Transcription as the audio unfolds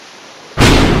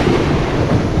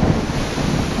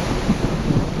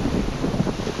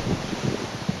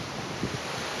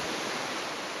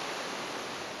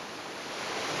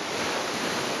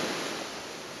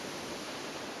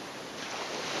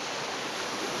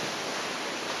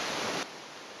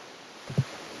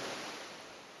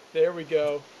There we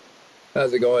go.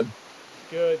 How's it going?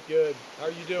 Good, good. How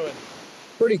are you doing?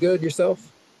 Pretty good.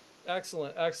 Yourself?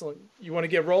 Excellent, excellent. You want to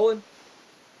get rolling?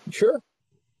 Sure.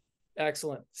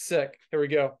 Excellent. Sick. Here we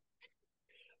go.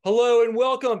 Hello and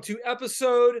welcome to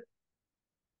episode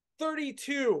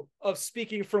 32 of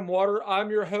Speaking from Water. I'm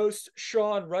your host,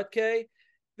 Sean Rutke.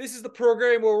 This is the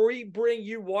program where we bring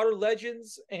you water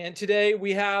legends. And today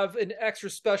we have an extra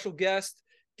special guest,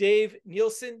 Dave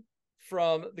Nilsen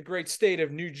from the great state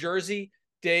of New Jersey.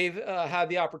 Dave had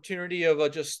the opportunity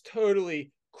of just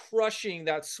totally crushing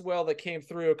that swell that came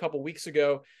through a couple weeks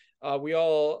ago. We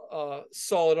all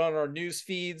saw it on our news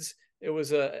feeds. It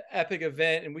was an epic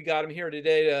event, and we got him here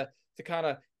today to kind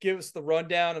of give us the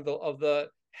rundown of the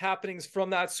happenings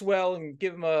from that swell and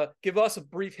give us a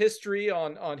brief history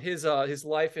on his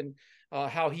life and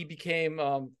how he became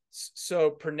so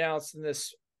pronounced in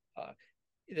this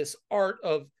art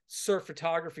of surf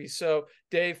photography. So,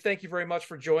 Dave, thank you very much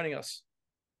for joining us.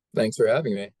 Thanks for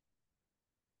having me.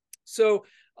 So,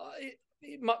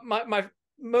 my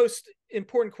most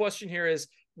important question here is: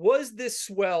 was this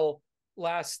swell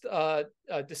last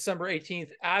December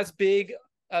 18th as big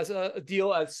as a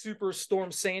deal as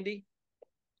Superstorm Sandy?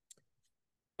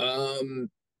 Um,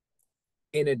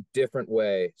 in a different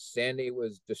way, Sandy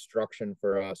was destruction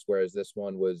for us, whereas this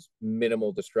one was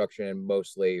minimal destruction and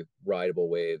mostly rideable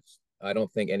waves. I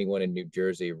don't think anyone in New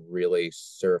Jersey really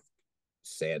surfed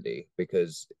Sandy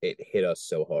because it hit us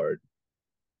so hard.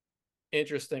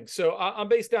 Interesting. So I'm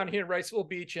based down here in Riceville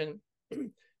Beach, and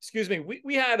excuse me,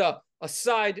 we had a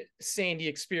side Sandy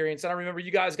experience. And I remember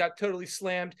you guys got totally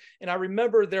slammed. And I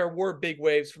remember there were big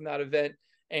waves from that event.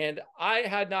 And I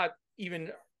had not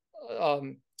even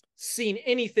um, seen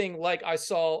anything like I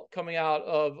saw coming out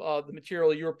of the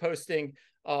material you were posting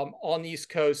on the East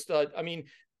Coast. I mean,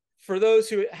 for those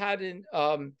who hadn't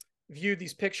viewed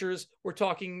these pictures, we're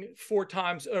talking 4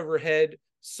 times overhead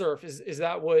surf. Is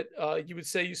that what you would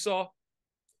say you saw?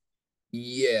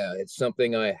 Yeah, it's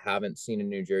something I haven't seen in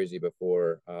New Jersey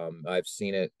before. I've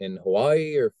seen it in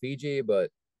Hawaii or Fiji,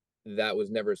 but that was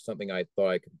never something I thought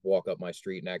I could walk up my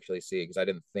street and actually see because I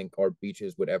didn't think our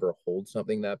beaches would ever hold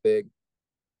something that big.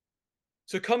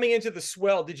 So coming into the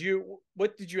swell,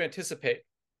 what did you anticipate?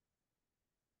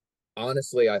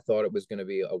 Honestly, I thought it was going to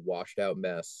be a washed out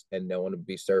mess and no one would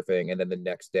be surfing, and then the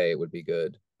next day it would be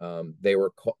good.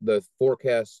 The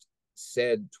forecast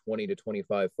said 20 to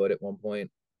 25 foot at one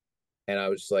point, and I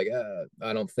was just like,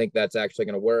 I don't think that's actually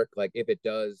going to work. Like, if it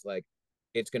does, like,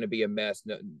 it's going to be a mess.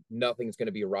 No, nothing's going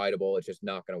to be rideable. It's just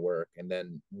not going to work. And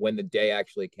then when the day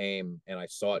actually came and I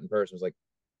saw it in person, I was like,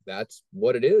 that's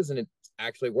what it is, and it's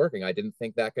actually working. I didn't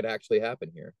think that could actually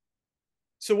happen here.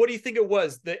 So what do you think it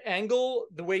was? The angle,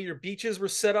 the way your beaches were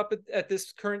set up at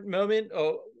this current moment?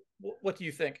 Oh, what do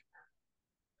you think?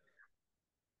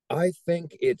 I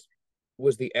think it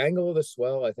was the angle of the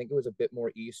swell. I think it was a bit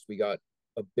more east. We got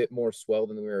a bit more swell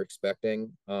than we were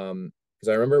expecting. Because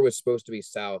I remember it was supposed to be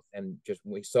south, and just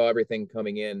when we saw everything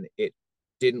coming in, it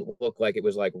didn't look like it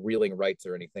was like reeling rights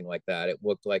or anything like that. It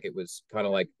looked like it was kind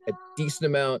of like a decent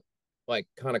amount, like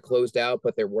kind of closed out,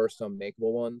 but there were some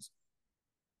makeable ones.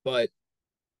 But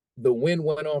the wind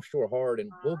went offshore hard,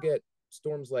 and we'll get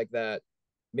storms like that,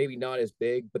 maybe not as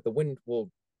big, but the wind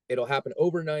will it'll happen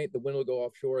overnight. The wind will go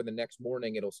offshore, and the next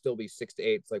morning it'll still be 6 to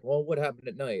 8. It's like, well, what happened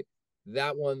at night?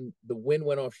 That one, the wind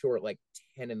went offshore at like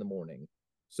 10 in the morning.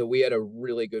 So we had a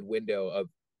really good window of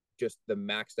just the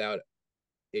maxed out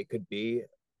it could be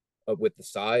with the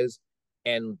size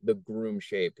and the groom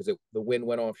shape because the wind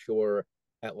went offshore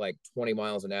at like 20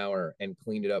 miles an hour and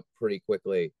cleaned it up pretty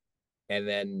quickly. And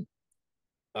then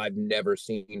I've never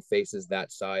seen faces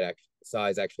that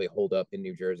size actually hold up in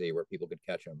New Jersey where people could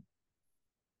catch them.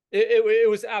 It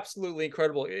was absolutely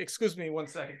incredible. Excuse me 1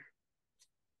 second.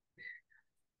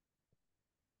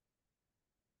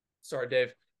 Sorry,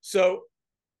 Dave. So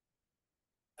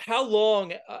how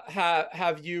long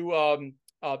have you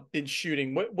been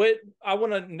shooting? What I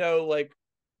want to know, like,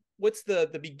 what's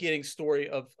the beginning story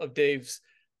of Dave's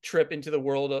trip into the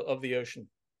world of the ocean?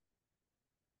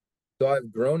 So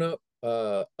I've grown up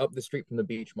the street from the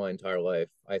beach my entire life.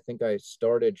 I think I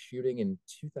started shooting in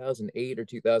 2008 or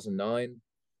 2009.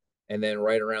 And then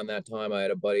right around that time, I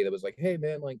had a buddy that was like, "Hey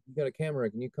man, like you got a camera?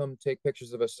 Can you come take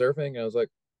pictures of us surfing?" And I was like,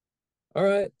 "All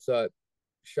right." So I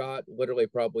shot literally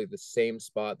probably the same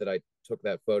spot that I took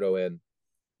that photo in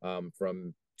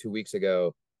from 2 weeks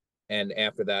ago. And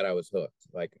after that, I was hooked.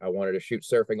 Like I wanted to shoot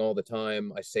surfing all the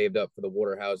time. I saved up for the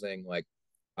water housing. Like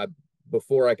I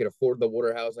before I could afford the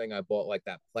water housing, I bought like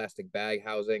that plastic bag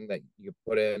housing that you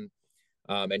put in,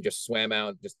 and just swam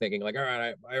out, just thinking like, all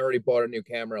right, I already bought a new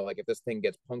camera. Like if this thing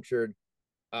gets punctured,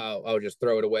 I'll just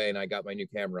throw it away, and I got my new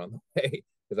camera on the way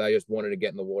because I just wanted to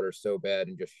get in the water so bad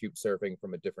and just shoot surfing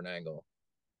from a different angle.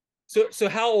 So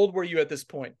how old were you at this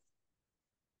point?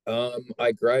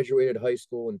 I graduated high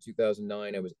school in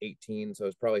 2009. I was 18, so I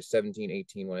was probably 17,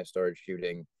 18 when I started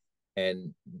shooting,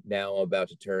 and now I'm about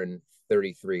to turn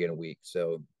 33 in a week.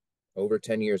 So over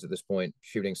 10 years at this point,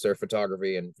 shooting surf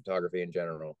photography and photography in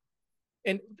general.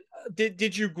 And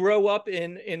did you grow up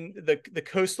in the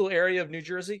coastal area of New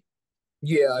Jersey?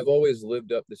 Yeah, I've always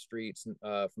lived up the streets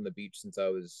from the beach since I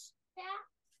was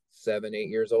 7, 8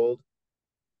 years old.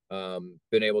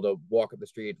 Been able to walk up the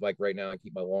street like right now. I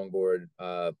keep my longboard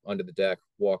under the deck,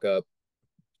 walk up,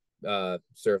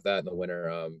 surf that in the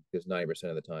winter. Because 90%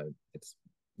 of the time it's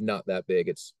not that big.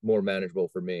 It's more manageable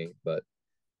for me. But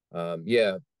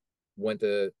yeah, went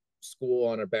to school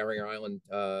on a Barrier Island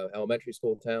elementary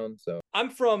school town. So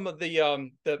I'm from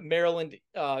the Maryland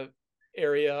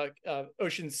area,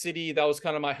 Ocean City. That was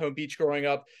kind of my home beach growing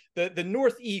up. The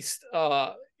Northeast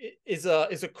is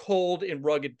a cold and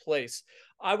rugged place.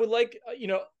 I would like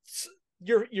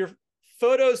your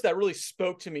photos that really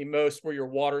spoke to me most were your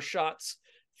water shots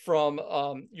from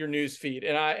your news feed,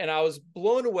 and I was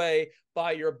blown away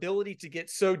by your ability to get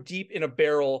so deep in a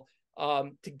barrel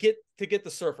to get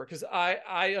the surfer, because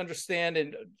I understand,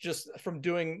 and just from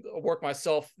doing work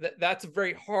myself, that's a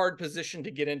very hard position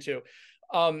to get into.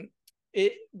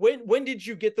 When did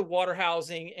you get the water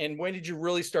housing, and when did you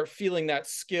really start feeling that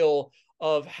skill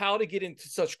of how to get into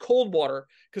such cold water?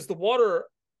 Because the water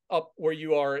up where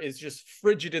you are is just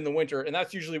frigid in the winter, and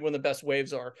that's usually when the best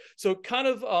waves are. So kind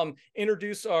of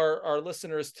introduce our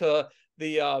listeners to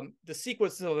the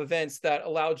sequence of events that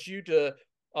allowed you to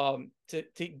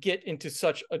get into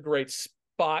such a great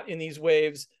spot in these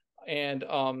waves, and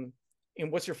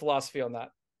what's your philosophy on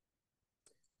that?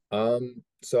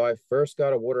 So I first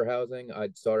got a water housing. I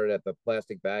started at the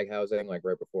plastic bag housing, like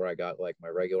right before I got like my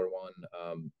regular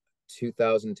one,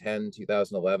 2010,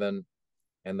 2011.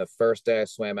 And the first day I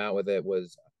swam out with it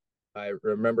was, I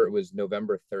remember it was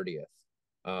November 30th.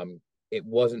 It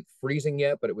wasn't freezing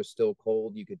yet, but it was still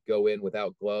cold. You could go in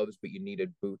without gloves, but you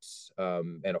needed boots,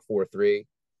 and a 4.3.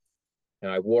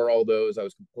 And I wore all those. I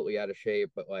was completely out of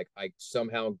shape, but like I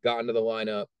somehow got into the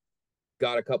lineup,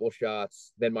 got a couple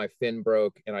shots, then my fin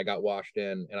broke and I got washed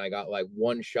in, and I got like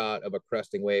one shot of a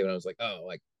cresting wave, and I was like, oh,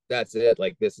 like that's it.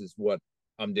 Like this is what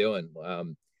I'm doing.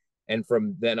 And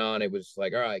from then on, it was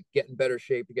like, all right, get in better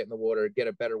shape to get in the water, get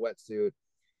a better wetsuit.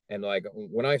 And like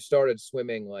when I started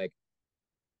swimming, like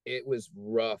it was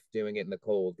rough doing it in the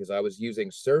cold because I was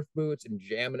using surf boots and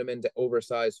jamming them into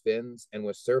oversized fins. And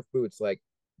with surf boots, like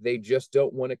they just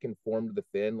don't want to conform to the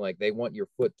fin. Like they want your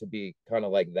foot to be kind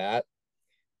of like that.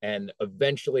 And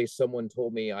eventually someone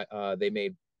told me they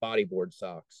made bodyboard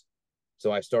socks.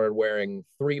 So I started wearing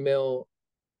 3 mil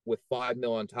with 5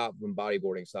 mil on top of them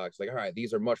bodyboarding socks. Like, all right,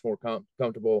 these are much more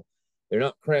comfortable. They're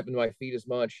not cramping my feet as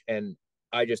much. And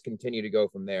I just continue to go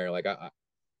from there. Like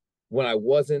when I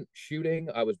wasn't shooting,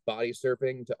 I was body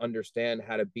surfing to understand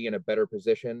how to be in a better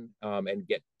position, and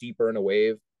get deeper in a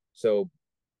wave. So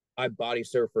I body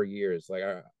surf for years. Like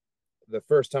the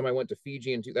first time I went to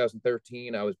Fiji in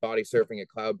 2013, I was body surfing at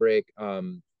Cloudbreak,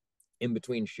 in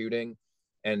between shooting.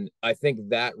 And I think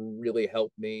that really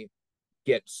helped me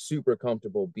get super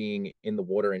comfortable being in the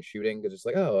water and shooting, because it's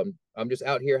like, oh, I'm just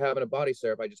out here having a body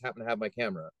surf. I just happen to have my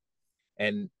camera.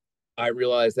 And I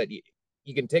realized that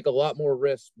you can take a lot more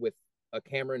risk with a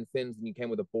camera and fins than you can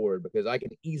with a board, because I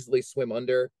can easily swim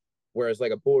under. Whereas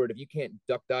like a board, if you can't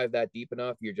duck dive that deep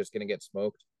enough, you're just going to get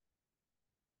smoked.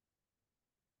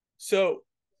 So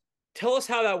tell us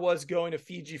how that was going to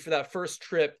Fiji for that first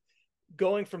trip,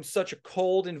 going from such a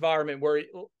cold environment where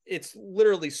it's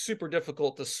literally super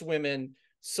difficult to swim in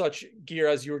such gear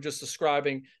as you were just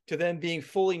describing, to then being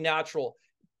fully natural.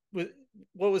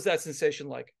 What was that sensation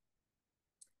like?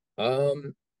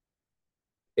 Um,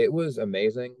 it was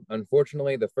amazing.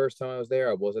 Unfortunately, the first time I was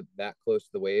there, I wasn't that close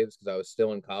to the waves because I was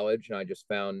still in college, and I just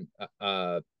found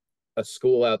a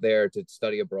school out there to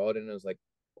study abroad, and I was like,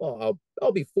 well,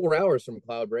 I'll be 4 hours from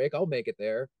Cloudbreak. I'll make it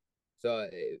there. So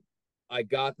I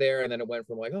got there, and then it went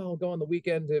from like, oh, I'll go on the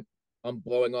weekend to I'm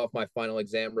blowing off my final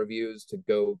exam reviews to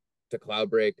go to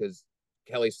Cloudbreak because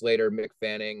Kelly Slater, Mick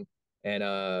Fanning, and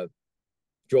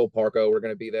Joel Parko were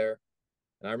going to be there.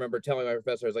 And I remember telling my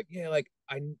professor, I was like, yeah, like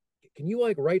I can you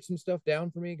like write some stuff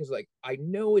down for me, because like I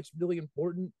know it's really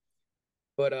important,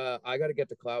 but I got to get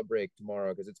to Cloudbreak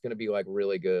tomorrow because it's going to be like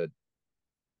really good.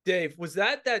 Dave, was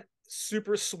that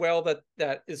super swell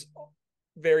that is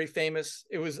very famous?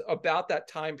 It was about that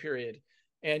time period,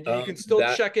 and you can still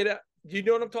That check it out. Do you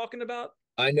know what I'm talking about?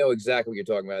 I know exactly what you're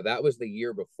talking about. That was the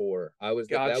year before. That was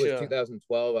Gotcha.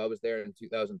 2012. I was there in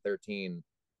 2013,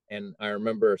 and I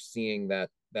remember seeing that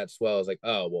swell. I was like,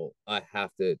 oh well, I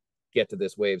have to get to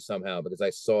this wave somehow because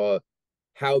I saw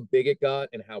how big it got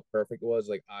and how perfect it was.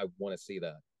 Like I want to see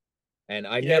that, and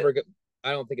I Yeah. never got.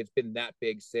 I don't think it's been that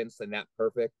big since and that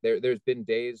perfect. There's been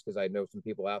days because I know some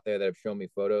people out there that have shown me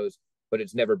photos, but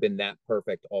it's never been that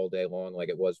perfect all day long like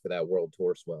it was for that world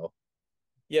tour swell.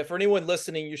 Yeah, for anyone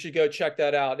listening, you should go check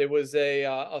that out. It was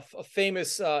a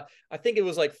famous, I think it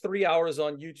was like 3 hours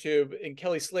on YouTube, and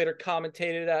Kelly Slater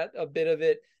commentated at a bit of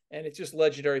it, and it's just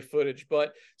legendary footage.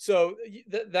 But so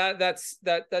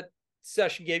that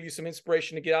session gave you some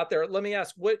inspiration to get out there. Let me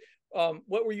ask, what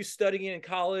were you studying in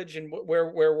college, and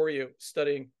where were you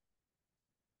studying?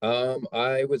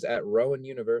 I was at Rowan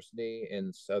University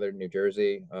in southern New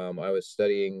Jersey. I was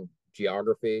studying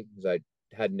geography because I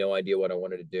had no idea what I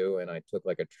wanted to do, and I took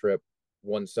like a trip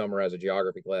one summer as a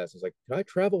geography class. I was like, "Could I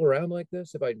travel around like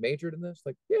this if I majored in this?"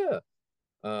 Like, yeah.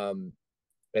 Um,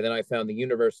 and then I found the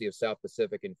University of South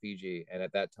Pacific in Fiji, and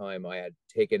at that time, I had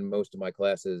taken most of my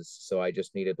classes, so I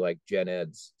just needed like gen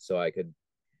eds, so I could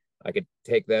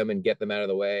take them and get them out of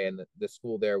the way. And the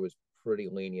school there was pretty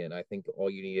lenient. I think all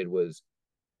you needed was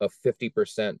a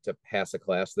 50% to pass a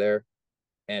class there.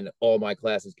 And all my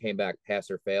classes came back pass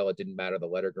or fail. It didn't matter the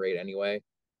letter grade anyway.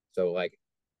 So like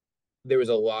there was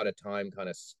a lot of time kind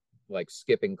of like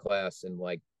skipping class and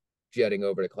like jetting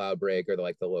over to Cloud Break or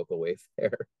like the local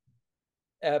Wayfair.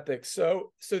 Epic.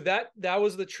 So that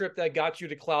was the trip that got you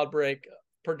to Cloudbreak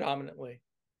predominantly.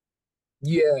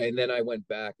 Yeah, and then I went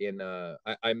back in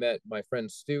I met my friend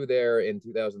Stu there in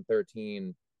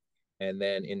 2013, and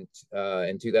then in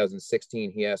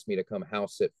 2016 he asked me to come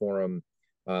house sit for him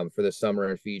for the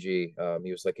summer in Fiji.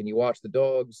 He was like, "Can you watch the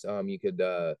dogs? You could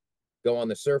go on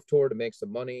the surf tour to make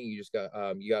some money. You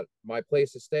got my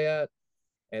place to stay at,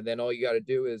 and then all you got to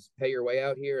do is pay your way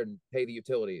out here and pay the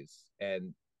utilities."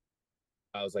 And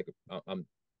I was like, "I'm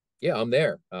yeah, I'm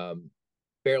there."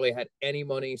 Barely had any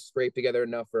money, scraped together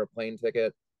enough for a plane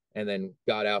ticket, and then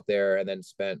got out there and then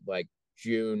spent like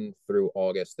June through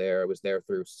August there. I was there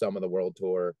through some of the world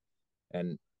tour,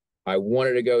 and I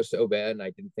wanted to go so bad, and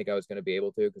I didn't think I was going to be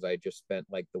able to because I just spent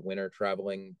like the winter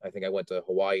traveling. I think I went to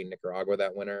Hawaii and Nicaragua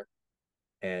that winter,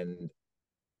 and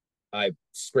I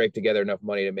scraped together enough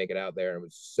money to make it out there, and it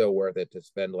was so worth it to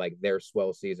spend like their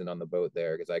swell season on the boat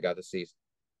there because I got to see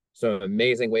some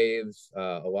amazing waves,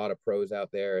 a lot of pros out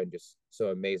there, and just so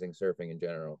amazing surfing in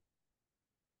general.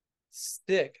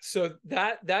 Stick. So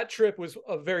that trip was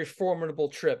a very formidable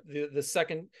trip. The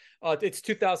second, it's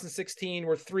 2016.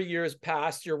 We're 3 years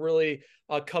past. You're really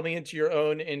coming into your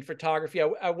own in photography.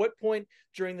 At what point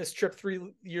during this trip, 3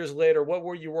 years later, what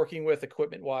were you working with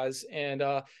equipment wise, and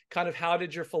kind of how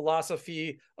did your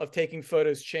philosophy of taking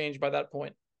photos change by that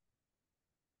point?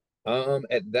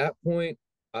 At that point,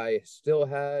 I still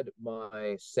had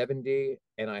my 7D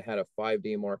and I had a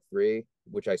 5D Mark III,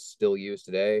 which I still use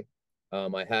today.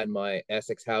 I had my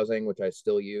Essex housing, which I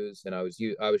still use, and I was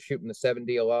shooting the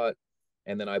 7D a lot.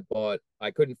 And then I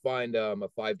couldn't find a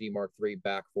 5D Mark III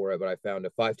back for it, but I found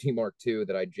a 5D Mark II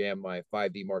that I jammed my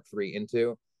 5D Mark III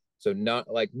into. So not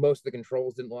like most of the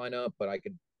controls didn't line up, but I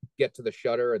could get to the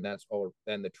shutter and that's all,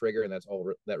 and the trigger, and that's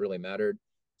all that really mattered.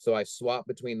 So I swapped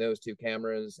between those two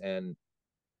cameras, and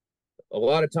a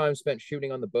lot of time spent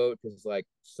shooting on the boat because like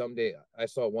someday I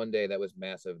saw one day that was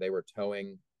massive. They were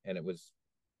towing, and it was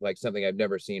like something I've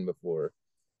never seen before.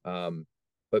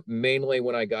 But mainly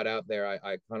when I got out there,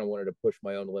 I kind of wanted to push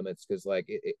my own limits because like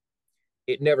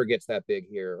it never gets that big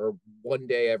here, or one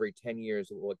day every 10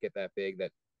 years it will get that big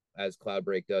that as Cloud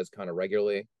Break does kind of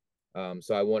regularly.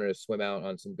 So I wanted to swim out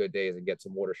on some good days and get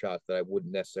some water shots that I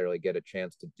wouldn't necessarily get a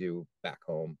chance to do back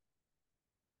home.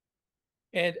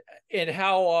 And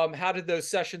how did those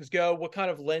sessions go? What kind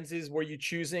of lenses were you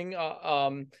choosing?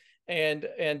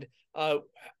 And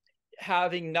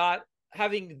having not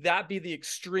having that be the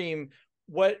extreme,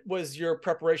 what was your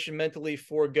preparation mentally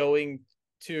for going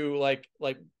to like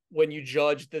when you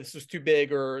judged that this was too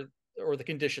big or the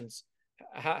conditions?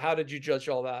 How did you judge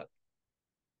all that?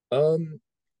 Um,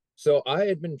 so I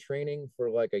had been training for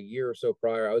like a year or so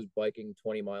prior. I was biking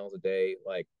 20 miles a day,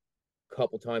 like a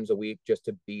couple times a week just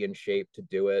to be in shape to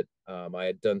do it. I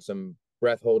had done some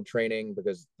breath hold training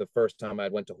because the first time I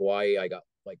went to Hawaii, I got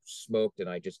like smoked and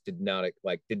I just did not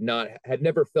had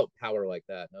never felt power like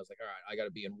that. And I was like, all right, I got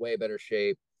to be in way better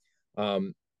shape.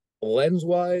 Um, Lens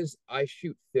wise, I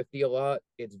shoot 50 a lot.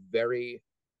 It's very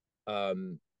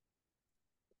um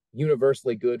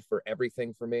universally good for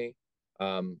everything for me.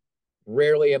 Um,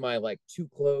 Rarely am I like too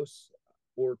close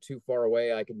or too far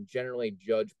away, I can generally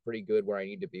judge pretty good where I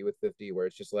need to be with 50, where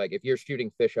it's just like if you're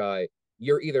shooting fisheye,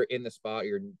 you're either in the spot or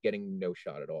you're getting no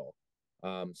shot at all.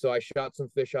 So I shot some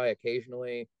fisheye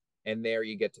occasionally, and there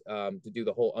you get to do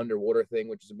the whole underwater thing,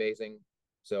 which is amazing.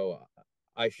 So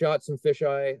I shot some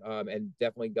fisheye and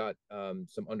definitely got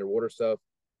some underwater stuff.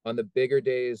 On the bigger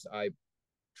days, I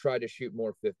tried to shoot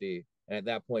more 50. And at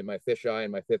that point, my fisheye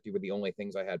and my 50 were the only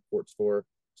things I had ports for.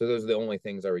 So those are the only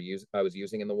things I was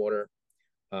using in the water.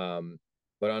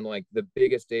 But on like the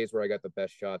biggest days where I got the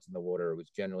best shots in the water, it was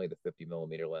generally the 50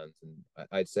 millimeter lens. And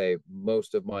I'd say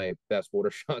most of my best water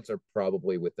shots are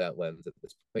probably with that lens at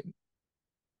this point.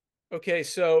 Okay,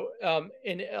 so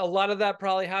and a lot of that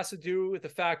probably has to do with the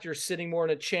fact you're sitting more in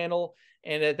a channel,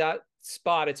 and at that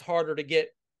spot, it's harder to get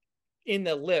in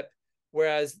the lip.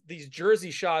 Whereas these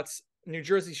New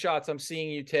Jersey shots I'm seeing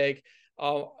you take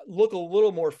look a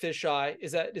little more fisheye.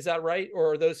 Is that right,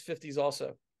 or are those 50s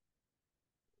also?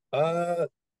 Uh,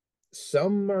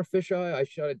 some are fisheye. I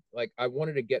shot it like I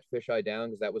wanted to get fisheye down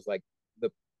because that was like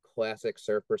the classic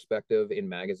surf perspective in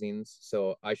magazines.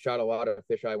 So I shot a lot of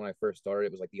fisheye when I first started.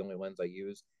 It was like the only lens I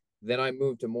used. Then I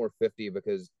moved to more 50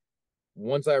 because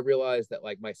once I realized that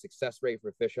like my success rate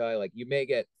for fisheye, like you may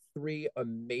get three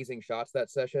amazing shots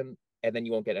that session and then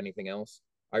you won't get anything else.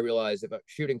 I realized if I'm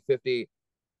shooting 50,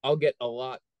 I'll get a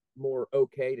lot more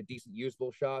okay to decent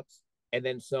usable shots and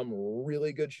then some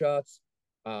really good shots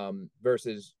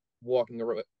versus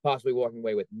possibly walking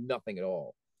away with nothing at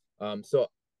all. So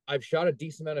I've shot a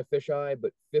decent amount of fisheye,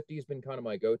 but 50 has been kind of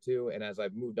my go-to. And as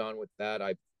I've moved on with that,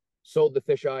 I've sold the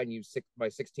fisheye and used my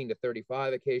 16 to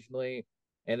 35 occasionally.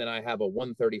 And then I have a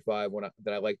 135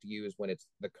 that I like to use when it's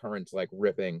the current's like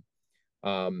ripping.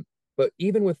 But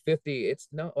even with 50, it's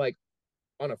not like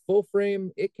on a full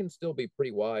frame, it can still be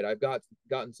pretty wide. I've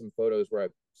gotten some photos where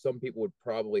some people would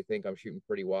probably think I'm shooting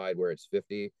pretty wide where it's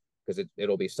 50 because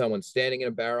it'll be someone standing in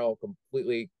a barrel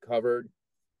completely covered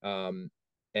and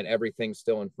everything's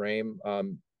still in frame.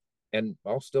 And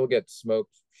I'll still get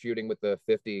smoked shooting with the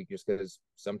 50 just because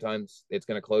sometimes it's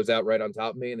going to close out right on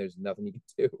top of me and there's nothing you can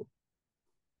do.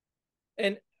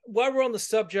 And while we're on the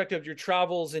subject of your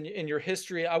travels and your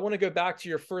history, I want to go back to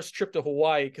your first trip to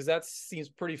Hawaii because that seems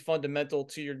pretty fundamental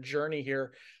to your journey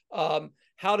here.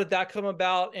 How did that come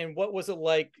about, and what was it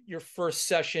like your first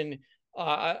session?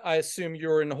 I assume you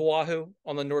were in Oahu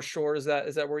on the North Shore. Is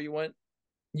that where you went?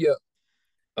 Yeah.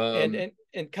 And Um,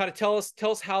 and kind of tell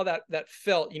us how that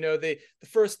felt. You know, the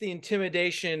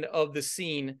intimidation of the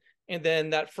scene, and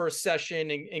then that first session,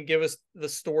 and give us the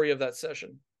story of that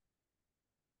session.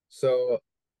 so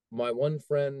my one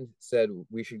friend said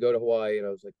we should go to Hawaii, and I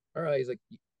was like, all right. He's like,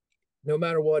 no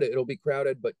matter what, it'll be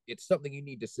crowded, but it's something you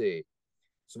need to see.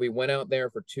 So we went out there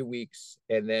for 2 weeks,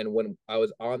 and then when I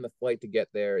was on the flight to get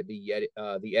there, the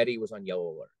Eddy was on yellow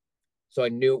alert. So I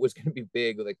knew it was going to be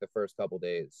big like the first couple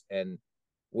days. And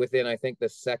within, I think the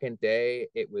second day,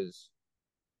 it was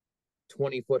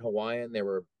 20-foot Hawaiian. There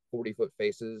were 40-foot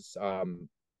faces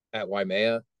at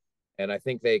Waimea. And I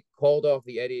think they called off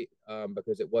the Eddy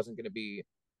because it wasn't going to be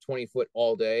 20 foot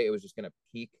all day. It was just going to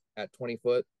peak at 20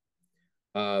 foot.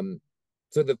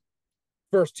 So the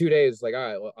first 2 days, like, all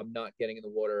right, well, I'm not getting in the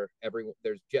water.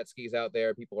 There's jet skis out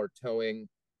there. People are towing.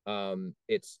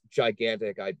 It's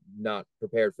gigantic. I'm not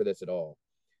prepared for this at all.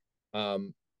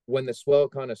 When the swell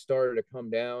kind of started to come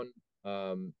down,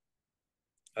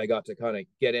 I got to kind of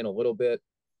get in a little bit.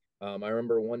 I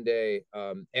remember one day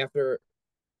after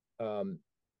um,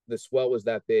 the swell was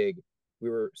that big, we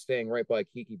were staying right by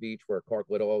Kiki Beach where Clark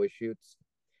Little always shoots,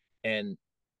 and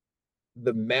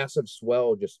the massive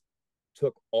swell just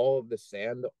took all of the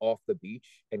sand off the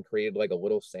beach and created like a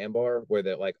little sandbar where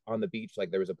like on the beach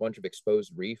like there was a bunch of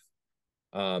exposed reef.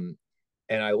 Um,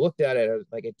 and I looked at it, I was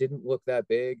like, it didn't look that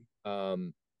big.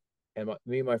 And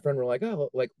me and my friend were like, oh,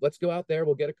 like let's go out there,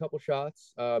 we'll get a couple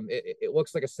shots. It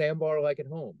looks like a sandbar like at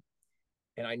home.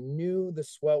 And I knew the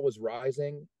swell was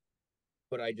rising,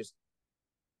 but I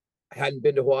hadn't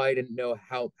been to Hawaii, didn't know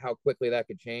how quickly that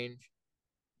could change.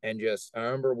 And just I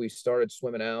remember we started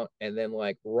swimming out, and then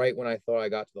like right when I thought I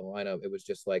got to the lineup, it was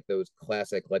just like those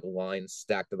classic like lines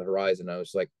stacked to the horizon. I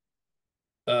was like,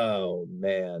 oh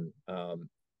man.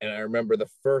 And I remember the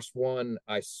first one,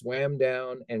 I swam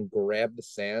down and grabbed the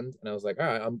sand, and I was like, all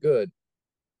right, I'm good.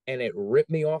 And it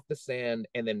ripped me off the sand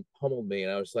and then pummeled me,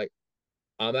 and I was like,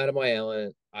 I'm out of my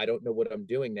element. I don't know what I'm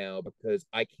doing now because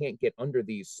I can't get under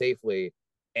these safely,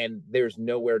 and there's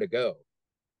nowhere to go.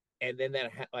 And then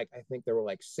like I think there were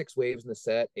like 6 waves in the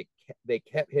set. They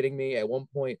kept hitting me. At one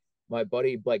point, my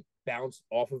buddy like bounced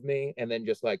off of me and then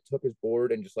just like took his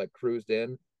board and just like cruised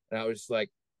in. And I was just like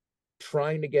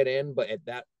trying to get in, but at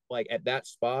that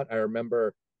spot, I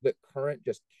remember the current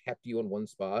just kept you in one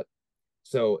spot.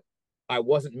 So I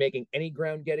wasn't making any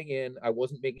ground getting in, I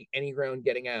wasn't making any ground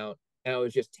getting out, and I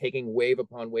was just taking wave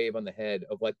upon wave on the head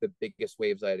of like the biggest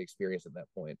waves I had experienced at that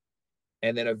point.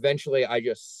 And then eventually I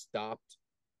just stopped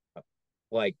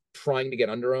like trying to get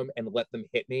under them and let them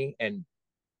hit me and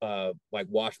like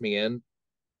wash me in.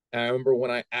 And I remember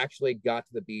when I actually got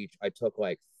to the beach, I took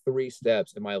like 3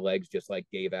 steps and my legs just like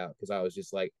gave out because I was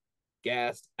just like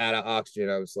gassed out of oxygen.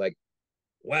 I was like,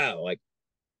 wow, like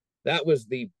that was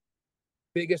the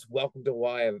biggest welcome to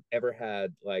Hawaii I've ever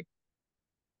had. Like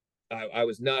I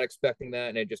was not expecting that,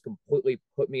 and it just completely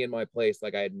put me in my place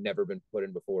like I had never been put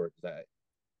in before. Because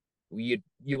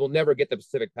you will never get the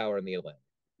Pacific power in the Atlantic.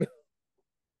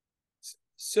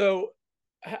 So,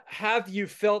 have you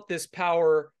felt this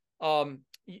power?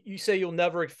 You say you'll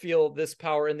never feel this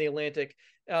power in the Atlantic.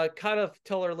 Kind of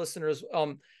tell our listeners,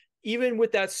 even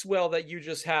with that swell that you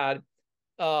just had,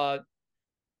 uh,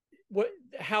 what?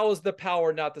 How is the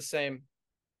power not the same?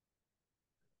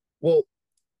 Well,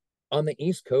 on the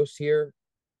East Coast here,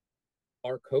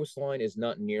 our coastline is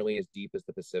not nearly as deep as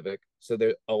the Pacific, so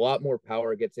there a lot more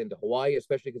power gets into Hawaii,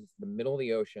 especially because it's the middle of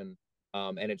the ocean,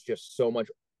 and it's just so much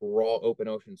raw open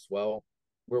ocean swell.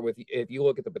 Where with if you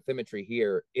look at the bathymetry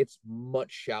here, it's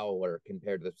much shallower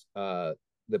compared to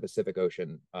the Pacific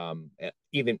Ocean,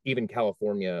 even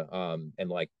California, and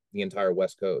like the entire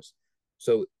West Coast.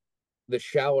 So the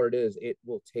shallower it is, it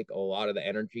will take a lot of the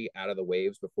energy out of the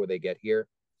waves before they get here.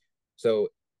 So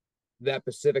that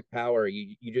Pacific power,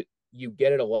 you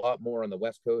get it a lot more on the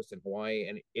West Coast and Hawaii,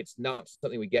 and it's not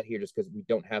something we get here just because we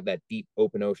don't have that deep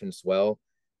open ocean swell.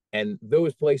 And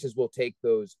those places will take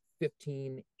those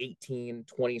 15, 18,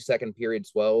 20-second period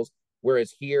swells,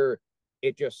 whereas here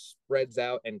it just spreads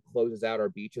out and closes out our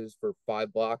beaches for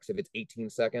 5 blocks if it's 18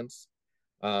 seconds.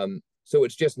 So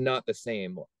it's just not the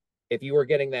same. If you were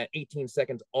getting that 18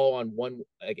 seconds all on one,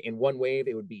 like in one wave,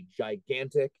 it would be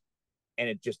gigantic, and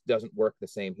it just doesn't work the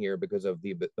same here because of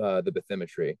the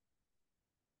bathymetry.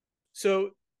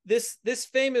 So this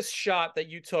famous shot that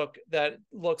you took that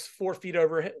looks 4 feet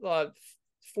over,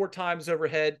 4 times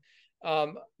overhead.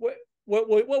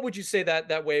 What would you say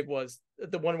that wave was?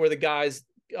 The one where the guy's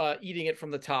eating it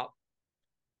from the top.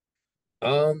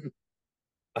 Um,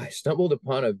 I stumbled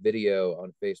upon a video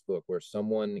on Facebook where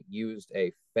someone used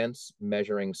a fence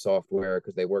measuring software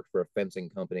because they worked for a fencing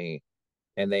company,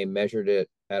 and they measured it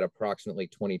at approximately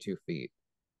 22 feet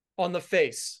On the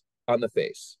face. on the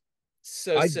face.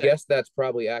 So I sick. guess that's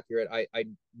probably accurate. I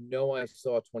know I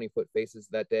saw 20-foot faces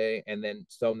that day, and then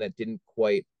some that didn't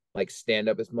quite like stand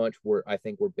up as much were I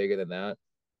think were bigger than that.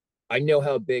 I know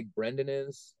how big Brendan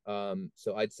is,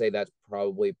 so I'd say that's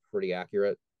probably pretty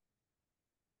accurate.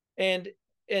 And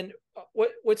and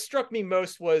what struck me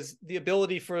most was the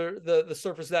ability for the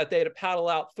surfers that day to paddle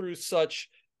out through such,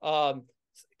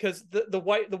 because the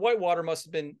white water must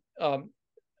have been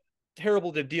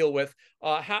terrible to deal with.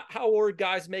 How were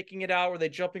guys making it out? Were they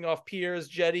jumping off piers,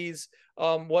 jetties?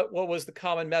 What was the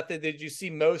common method? Did you see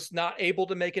most not able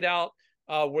to make it out?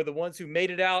 Were the ones who made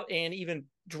it out and even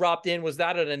dropped in, was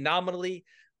that an anomaly?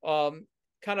 Kind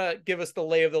of give us the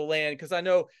lay of the land, because I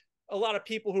know a lot of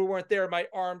people who weren't there might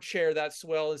armchair that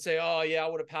swell and say, "Oh yeah, I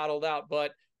would have paddled out,"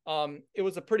 but it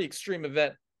was a pretty extreme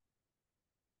event.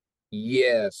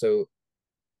 Yeah, so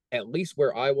at least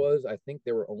where I was, I think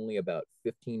there were only about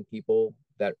 15 people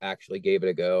that actually gave it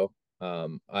a go.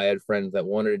 I had friends that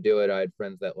wanted to do it. I had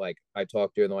friends that like I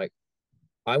talked to and they're like,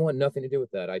 I want nothing to do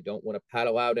with that. I don't want to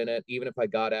paddle out in it. Even if I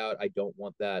got out, I don't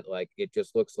want that. Like it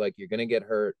just looks like you're gonna get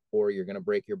hurt or you're gonna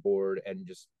break your board, and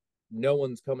just no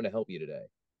one's coming to help you today.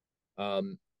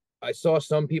 Um, I saw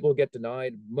some people get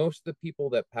denied. Most of the people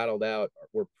that paddled out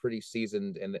were pretty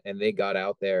seasoned, and they got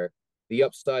out there. The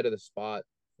upside of the spot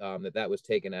that was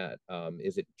taken at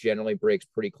is it generally breaks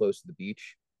pretty close to the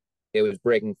beach. It was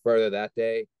breaking further that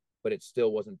day, but it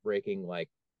still wasn't breaking like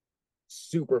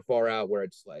super far out where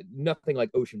it's like nothing like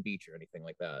Ocean Beach or anything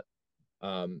like that.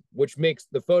 Which makes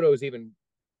the photos even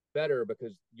better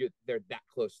because they're that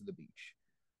close to the beach.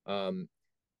 Um,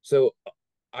 so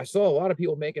I saw a lot of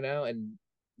people making out, and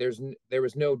there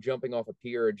was no jumping off a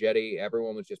pier or jetty.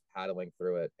 Everyone was just paddling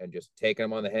through it and just taking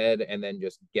them on the head and then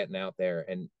just getting out there.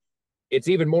 And it's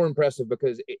even more impressive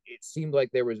because it seemed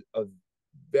like there was a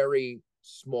very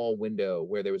small window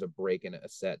where there was a break in a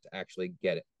set to actually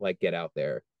get out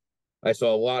there. I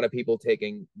saw a lot of people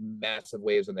taking massive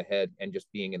waves on the head and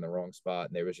just being in the wrong spot,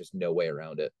 and there was just no way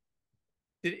around it.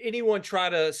 Did anyone try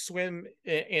to swim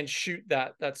and shoot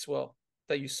that swell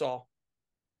that you saw?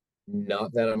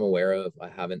 Not that I'm aware of. I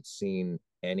haven't seen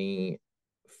any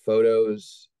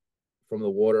photos from the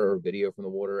water or video from the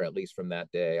water, at least from that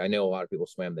day. I know a lot of people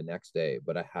swam the next day,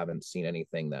 but I haven't seen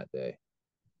anything that day.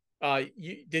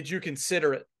 Did you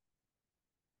consider it?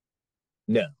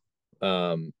 No.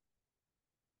 Um,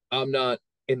 I'm not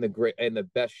in the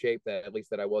best shape that at least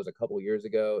that I was a couple years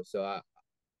ago. So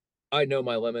I know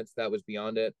my limits. That was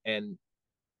beyond it. And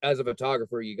as a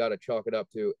photographer, you got to chalk it up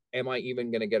to, am I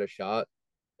even going to get a shot?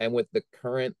 And with the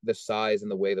current, the size, and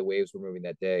the way the waves were moving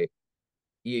that day,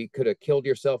 you could have killed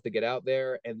yourself to get out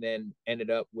there and then ended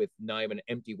up with not even an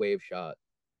empty wave shot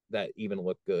that even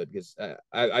looked good. Because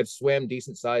I've swam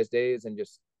decent sized days and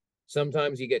just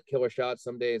sometimes you get killer shots.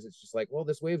 Some days it's just like, well,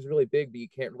 this wave's really big, but you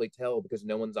can't really tell because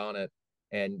no one's on it.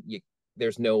 And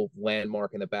there's no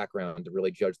landmark in the background to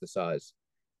really judge the size.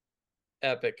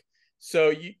 Epic.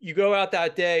 So you go out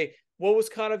that day. What was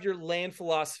kind of your land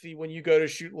philosophy when you go to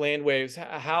shoot land waves?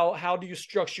 How do you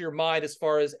structure your mind as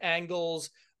far as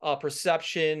angles,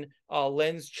 perception,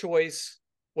 lens choice?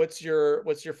 What's your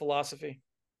philosophy?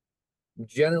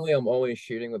 Generally, I'm always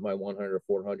shooting with my 100 or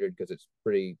 400 because it's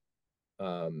pretty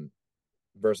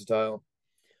versatile.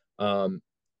 Um,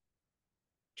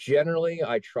 Generally,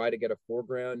 I try to get a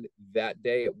foreground. That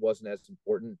day, it wasn't as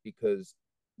important because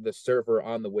the surfer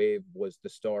on the wave was the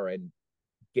star and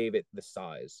gave it the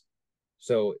size.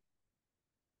 So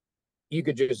you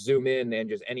could just zoom in and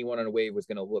just anyone on a wave was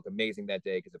going to look amazing that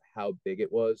day because of how big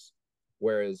it was.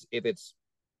 Whereas if it's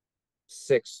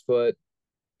 6 foot,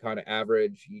 kind of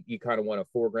average, you kind of want a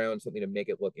foreground, something to make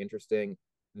it look interesting.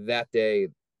 That day,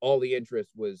 all the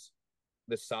interest was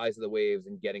the size of the waves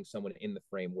and getting someone in the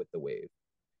frame with the wave.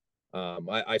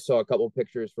 I saw a couple of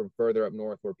pictures from further up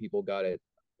north where people got it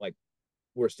like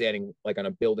we're standing like on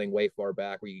a building way far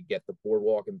back where you get the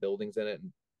boardwalk and buildings in it.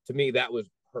 And to me, that was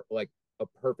like a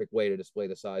perfect way to display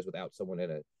the size without someone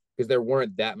in it because there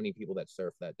weren't that many people that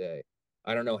surfed that day.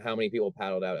 I don't know how many people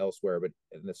paddled out elsewhere, but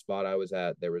in the spot I was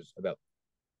at, there was about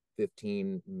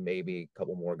 15, maybe a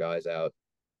couple more guys out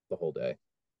the whole day.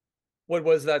 What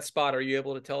was that spot? Are you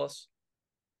able to tell us?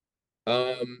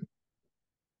 Um,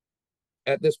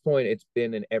 at this point, it's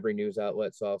been in every news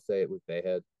outlet, so I'll say it was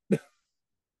Bayhead.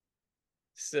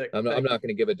 Sick. I'm Thank you. not going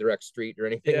to give a direct street or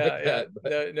anything Yeah, like yeah. that,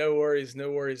 but No worries,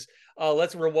 no worries.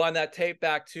 Let's rewind that tape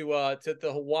back to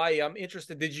the Hawaii. I'm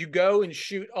interested. Did you go and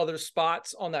shoot other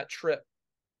spots on that trip?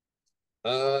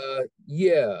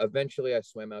 yeah. Eventually, I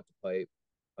swam out to Pipe.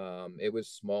 It was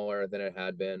smaller than it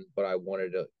had been, but I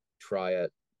wanted to try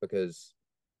it because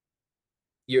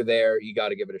you're there, you got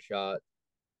to give it a shot.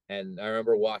 And I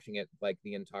remember watching it like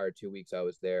the entire 2 weeks I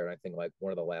was there, and I think like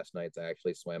one of the last nights I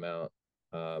actually swam out.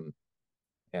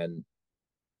 And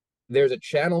there's a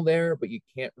channel there, but you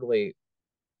can't really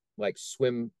like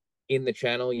swim in the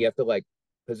channel. You have to like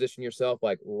position yourself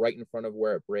like right in front of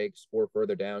where it breaks or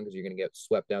further down because you're gonna get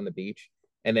swept down the beach,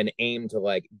 and then aim to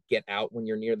like get out when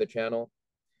you're near the channel.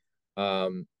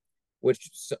 Um, which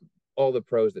all the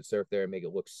pros that surf there make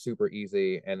it look super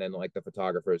easy, and then like the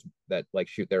photographers that like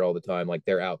shoot there all the time, like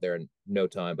they're out there in no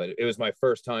time. But it was my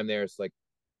first time there. It's like,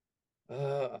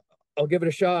 I'll give it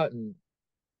a shot, and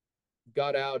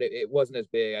got out. It wasn't as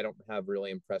big. I don't have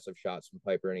really impressive shots from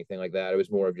Pipe or anything like that. It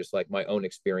was more of just like my own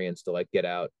experience to like get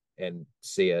out and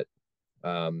see it.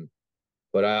 Um,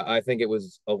 but I think it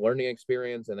was a learning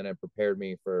experience, and then it prepared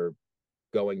me for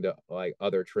going to like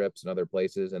other trips and other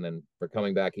places, and then for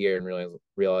coming back here and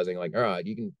realizing like, all right,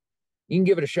 you can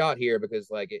give it a shot here because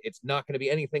like it's not going to be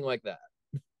anything like that.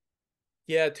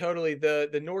 Yeah, totally.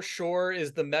 The North Shore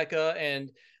is the mecca, and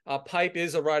Pipe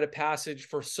is a rite of passage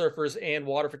for surfers and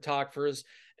water photographers.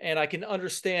 And I can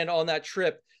understand on that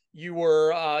trip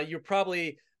you're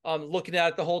probably looking at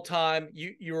it the whole time.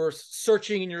 You were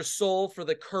searching in your soul for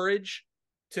the courage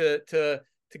to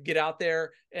get out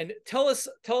there. And tell us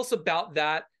about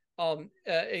that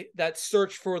that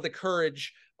search for the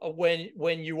courage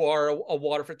when you are a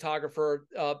water photographer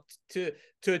to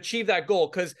achieve that goal.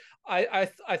 Because I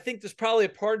think there's probably a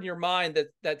part in your mind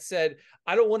that said,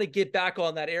 I don't want to get back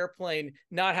on that airplane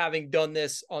not having done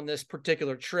this on this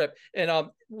particular trip. And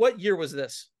what year was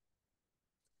this?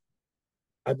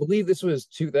 I believe this was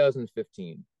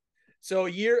 2015. So a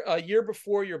year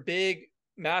before your big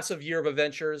massive year of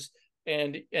adventures,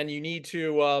 and you need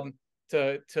to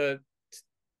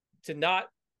not,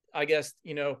 I guess,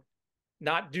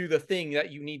 not do the thing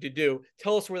that you need to do.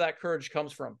 Tell us where that courage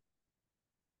comes from.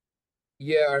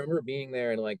 Yeah, I remember being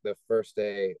there and like the first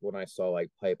day when I saw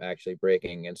like Pipe actually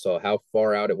breaking and saw how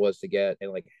far out it was to get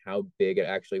and like how big it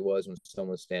actually was when someone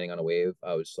was standing on a wave.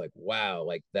 I was like, wow,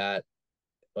 like that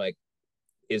like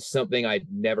is something I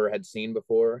never had seen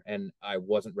before and I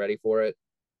wasn't ready for it.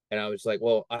 And I was like,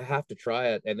 well, I have to try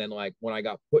it. And then like when I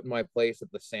got put in my place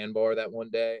at the sandbar that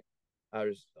one day, I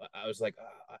was like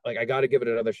I got to give it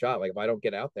another shot. Like if I don't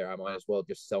get out there, I might as well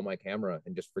just sell my camera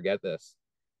and just forget this.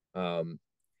 Um,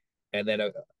 and then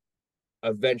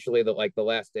eventually, the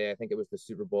last day, I think it was the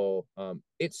Super Bowl.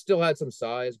 It still had some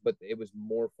size, but it was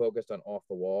more focused on off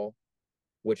the wall,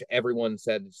 which everyone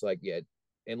said it's like, yeah,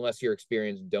 unless you're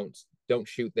experienced, don't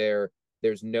shoot there.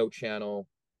 There's no channel.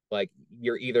 Like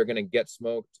you're either gonna get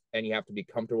smoked and you have to be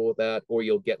comfortable with that, or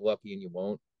you'll get lucky and you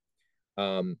won't.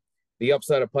 Um, the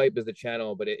upside of pipe is the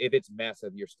channel, but if it's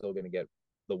massive, you're still gonna get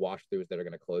the wash throughs that are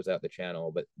going to close out the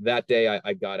channel. But that day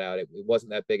I got out. It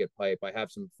wasn't that big at pipe. I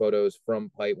have some photos from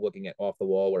pipe looking at off the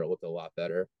wall where it looked a lot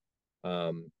better.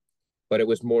 But it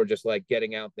was more just like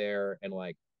getting out there and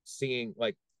like seeing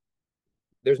like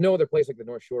there's no other place like the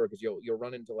North Shore because you'll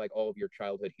run into like all of your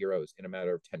childhood heroes in a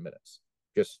matter of 10 minutes,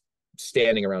 just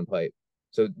standing around pipe.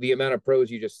 So the amount of pros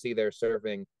you just see there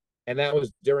surfing, and that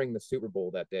was during the Super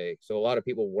Bowl that day. So a lot of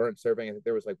people weren't surfing. I think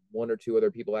there was like one or two other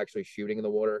people actually shooting in the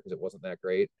water because it wasn't that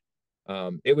great.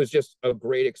 It was just a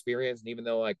great experience. And even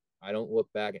though like I don't look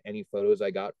back at any photos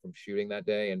I got from shooting that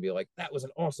day and be like, that was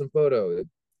an awesome photo.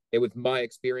 It was my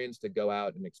experience to go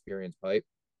out and experience pipe.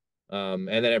 And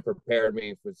then it prepared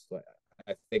me for,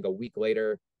 I think a week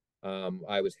later,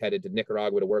 I was headed to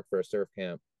Nicaragua to work for a surf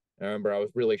camp. And I remember I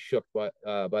was really shook by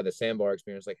the sandbar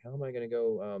experience. Like, how am I going to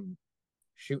go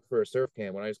shoot for a surf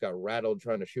camp when I just got rattled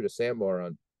trying to shoot a sandbar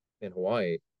in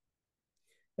Hawaii?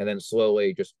 And then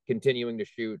slowly just continuing to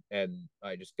shoot, and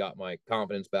I just got my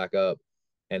confidence back up.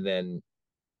 And then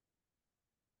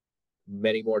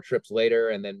many more trips later,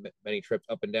 and then many trips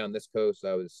up and down this coast.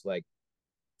 I was like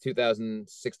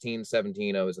 2016,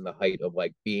 17, I was in the height of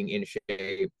like being in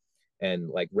shape and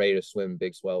like ready to swim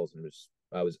big swells. And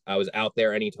I was out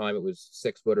there anytime it was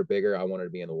 6 foot or bigger. I wanted to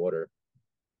be in the water.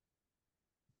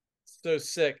 So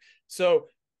sick. So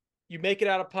you make it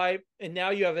out of pipe, and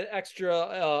now you have an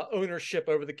extra ownership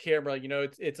over the camera. You know,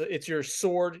 it's your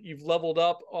sword. You've leveled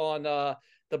up on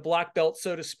the black belt,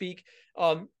 so to speak.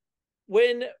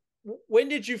 When when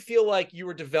did you feel like you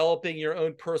were developing your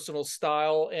own personal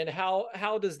style, and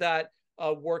how does that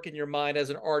work in your mind as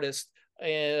an artist?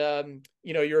 And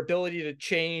you know, your ability to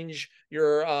change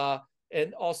your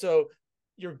and also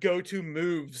your go-to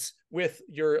moves with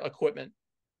your equipment.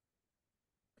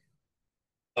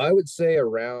 I would say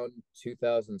around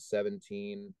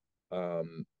 2017.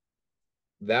 Um,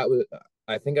 that was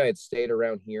I think I had stayed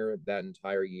around here that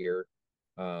entire year.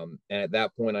 And at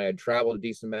that point I had traveled a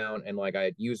decent amount and like I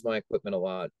had used my equipment a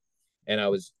lot, and I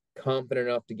was confident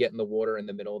enough to get in the water in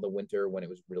the middle of the winter when it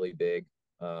was really big.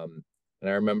 And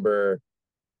I remember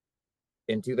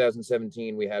in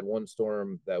 2017 we had one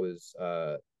storm that was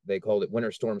they called it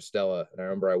Winter Storm Stella, and I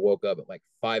remember I woke up at like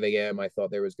 5 a.m. I thought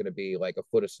there was going to be like a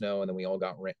foot of snow, and then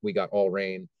we got all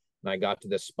rain, and I got to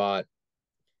this spot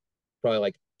probably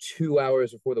like 2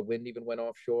 hours before the wind even went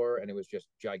offshore, and it was just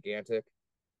gigantic.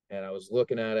 And I was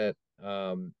looking at it.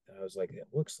 And I was like, it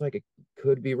looks like it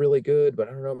could be really good, but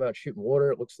I don't know about shooting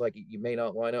water. It looks like you may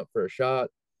not line up for a shot.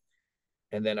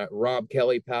 And then Rob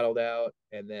Kelly paddled out,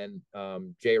 and then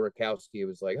Jay Rakowski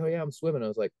was like, "Oh yeah, I'm swimming." I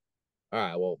was like, "All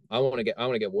right, well, I want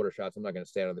to get water shots. I'm not going to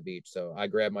stand on the beach." So I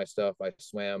grabbed my stuff. I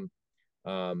swam.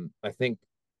 I think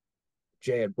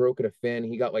Jay had broken a fin.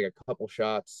 He got like a couple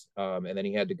shots, and then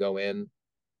he had to go in.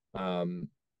 Um,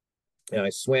 and I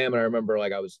swam, and I remember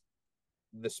like I was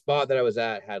the spot that I was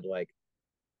at had like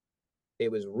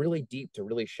it was really deep to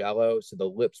really shallow, so the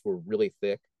lips were really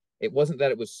thick. It wasn't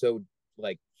that it was so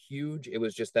like huge, it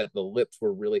was just that the lips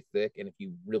were really thick, and if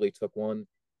you really took one,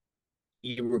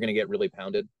 you were going to get really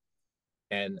pounded.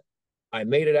 And I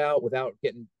made it out without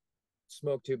getting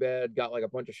smoked too bad, got like a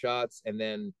bunch of shots, and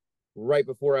then right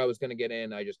before I was going to get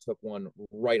in, I just took one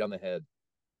right on the head.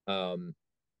 Um,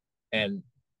 and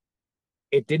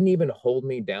it didn't even hold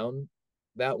me down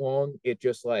that long. It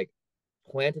just like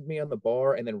planted me on the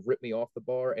bar and then ripped me off the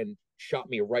bar and shot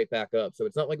me right back up. So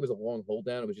it's not like it was a long hold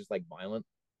down. It was just like violent.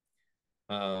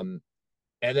 Um,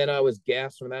 and then I was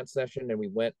gassed from that session, and we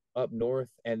went up north,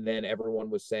 and then everyone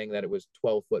was saying that it was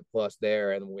 12 foot plus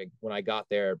there. And when I got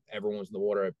there, everyone was in the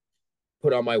water. I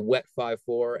put on my wet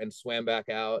 5'4" and swam back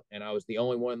out. And I was the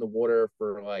only one in the water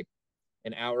for like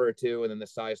an hour or two. And then the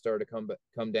size started to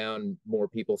come down. More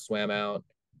people swam out.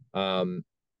 Um,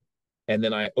 and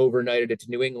then I overnighted it to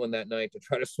New England that night to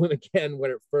try to swim again when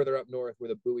it further up north where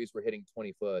the buoys were hitting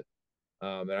 20 foot.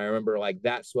 And I remember like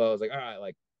that swell, I was like, all right,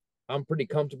 like I'm pretty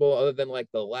comfortable other than like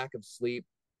the lack of sleep.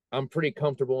 I'm pretty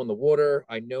comfortable in the water.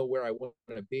 I know where I want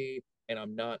to be, and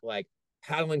I'm not like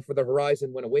paddling for the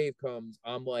horizon when a wave comes.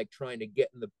 I'm like trying to get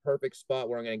in the perfect spot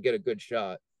where I'm going to get a good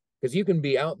shot. Because you can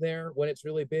be out there when it's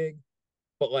really big,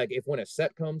 but like if when a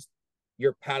set comes,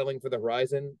 you're paddling for the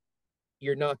horizon,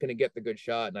 you're not going to get the good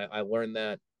shot. And I learned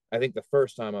that. I think the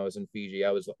first time I was in Fiji,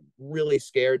 I was really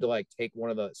scared to like take one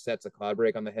of the sets of cod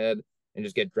break on the head and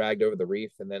just get dragged over the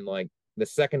reef. And then like the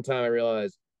second time I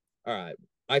realized, all right,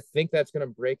 I think that's going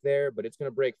to break there, but it's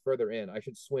going to break further in. I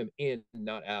should swim in,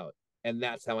 not out. And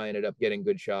that's how I ended up getting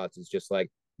good shots. Is just like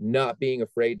not being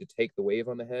afraid to take the wave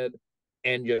on the head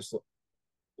and just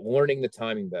learning the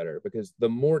timing better, because the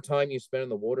more time you spend in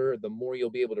the water, the more you'll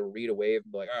be able to read a wave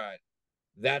and be like, all right,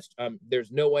 that's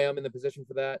there's no way I'm in the position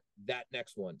for that. That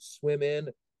next one, swim in,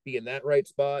 be in that right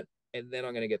spot, and then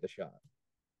I'm gonna get the shot.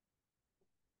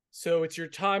 So it's your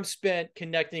time spent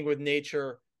connecting with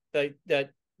nature that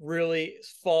really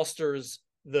fosters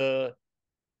the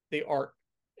art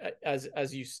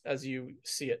as you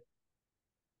see it.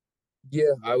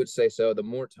 Yeah, I would say so. The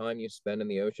more time you spend in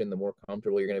the ocean, the more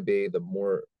comfortable you're gonna be, the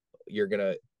more you're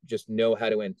gonna just know how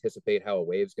to anticipate how a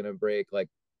wave's gonna break. Like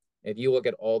if you look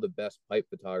at all the best pipe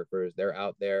photographers, they're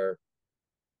out there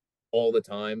all the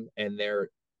time and they're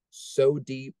so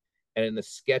deep and in the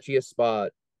sketchiest spot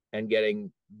and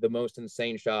getting the most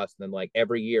insane shots. And then like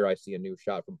every year I see a new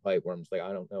shot from pipe where I'm just like,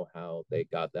 I don't know how they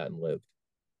got that and lived.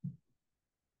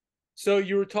 So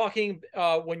you were talking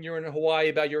when you're in Hawaii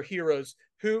about your heroes.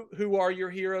 Who are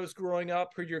your heroes growing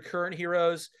up? Who are your current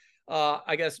heroes?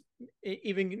 I guess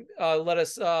even let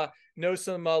us know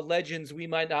some legends we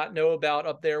might not know about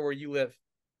up there where you live.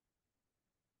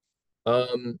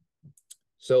 Um,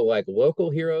 so like local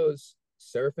heroes,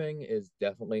 surfing is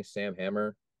definitely Sam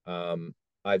Hammer.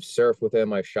 I've surfed with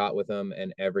him, I've shot with him,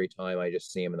 and every time I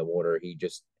just see him in the water,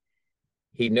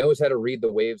 he knows how to read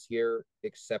the waves here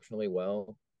exceptionally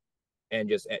well. And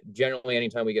just generally,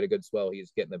 anytime we get a good swell,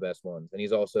 he's getting the best ones. And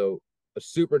he's also a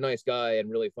super nice guy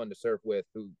and really fun to surf with,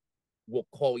 who will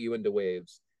call you into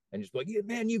waves and just be like, yeah,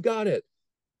 man, you got it.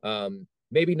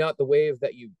 Maybe not the wave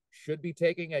that you should be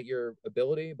taking at your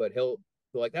ability, but he'll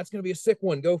be like, that's going to be a sick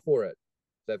one. Go for it.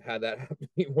 So I've had that happen to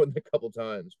me more than a couple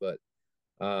times. But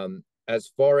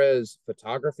as far as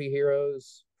photography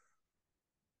heroes,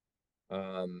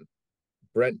 um,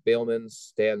 Brent Bailman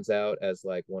stands out as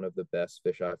like one of the best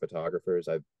fisheye photographers.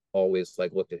 I've always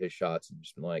like looked at his shots and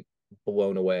just been like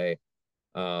blown away.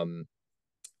 Um,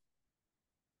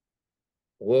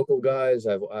 Local guys,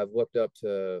 I've looked up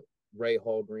to Ray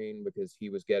Hallgreen because he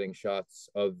was getting shots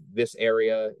of this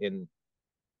area in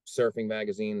Surfer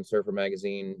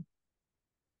Magazine,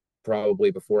 probably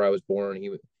before I was born.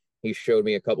 He showed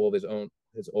me a couple of his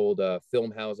old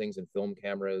film housings and film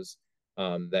cameras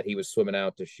that he was swimming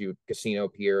out to shoot Casino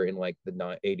Pier in like the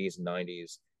 80s and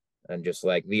 90s, and just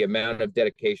like the amount of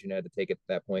dedication I had to take at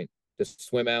that point to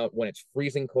swim out when it's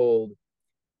freezing cold.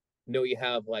 Know you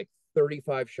have like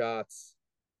 35 shots,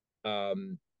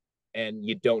 um, and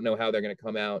you don't know how they're going to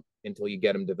come out until you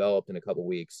get them developed in a couple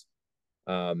weeks.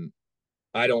 Um,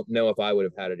 I don't know if I would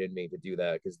have had it in me to do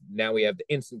that, because now we have the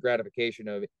instant gratification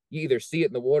of you either see it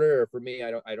in the water, or for me, I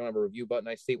don't have a review button.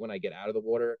 I see it when I get out of the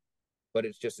water. But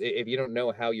it's just, if you don't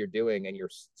know how you're doing and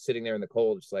you're sitting there in the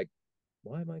cold, it's like,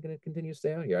 why am I going to continue to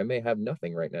stay out here? I may have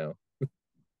nothing right now.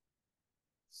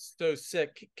 So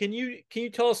sick. Can you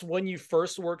tell us when you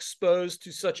first were exposed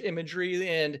to such imagery,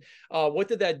 and what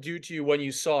did that do to you when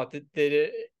you saw it? Did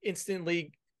it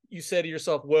instantly you said to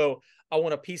yourself, "Whoa, I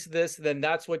want a piece of this"? Then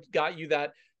that's what got you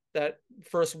that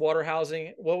first water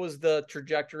housing. What was the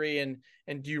trajectory, and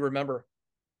do you remember?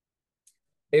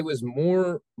 It was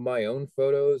more my own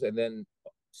photos, and then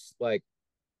like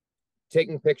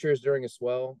taking pictures during a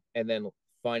swell and then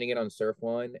finding it on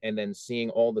Surfline and then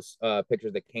seeing all the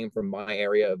pictures that came from my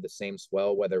area of the same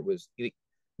swell, whether it was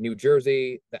New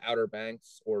Jersey, the Outer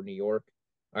Banks, or New York.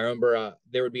 I remember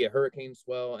there would be a hurricane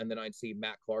swell, and then I'd see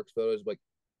Matt Clark's photos, like,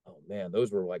 oh man,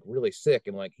 those were like really sick.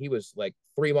 And like he was like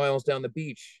 3 miles down the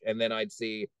beach. And then I'd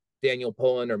see Daniel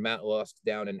Pullen or Matt Lusk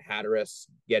down in Hatteras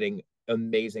getting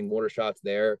amazing water shots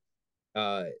there.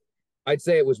 Uh, I'd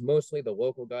say it was mostly the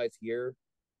local guys here,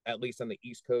 at least on the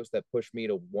East Coast, that pushed me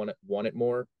to want it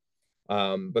more.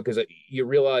 Because you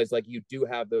realize like you do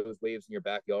have those waves in your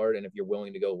backyard, and if you're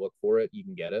willing to go look for it, you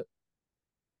can get it.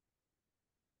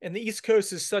 And the East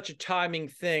Coast is such a timing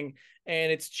thing,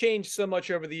 and it's changed so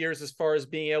much over the years as far as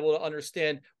being able to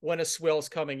understand when a swell is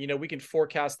coming. We can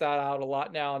forecast that out a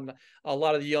lot now, and a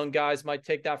lot of the young guys might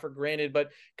take that for granted.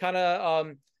 But kind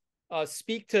of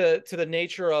speak to the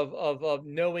nature of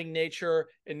knowing nature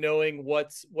and knowing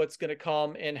what's going to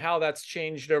come, and how that's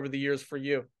changed over the years for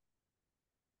you.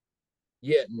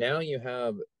 Yeah, now you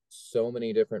have so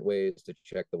many different ways to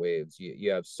check the waves.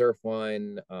 You have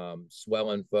Surfline,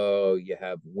 Swell Info, you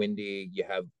have Windy, you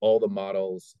have all the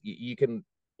models. You can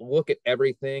look at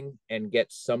everything and get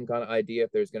some kind of idea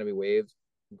if there's going to be waves.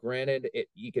 Granted,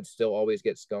 you could still always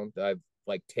get skunked.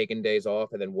 like taken days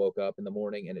off and then woke up in the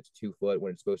morning and it's 2 foot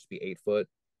when it's supposed to be 8 foot.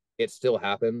 It still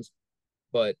happens.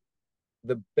 But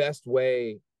the best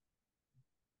way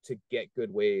to get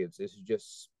good waves is to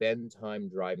just spend time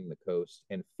driving the coast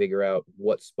and figure out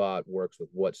what spot works with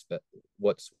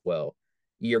what swell.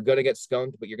 You're gonna get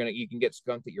skunked, but you can get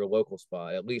skunked at your local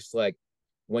spot. At least like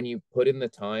when you put in the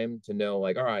time to know,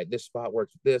 like, all right, this spot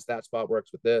works with this, that spot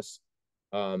works with this.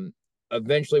 Um,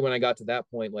 Eventually when I got to that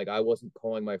point, like I wasn't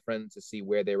calling my friends to see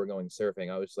where they were going surfing.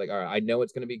 I was like, all right, I know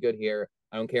it's gonna be good here.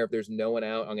 I don't care if there's no one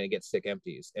out, I'm gonna get sick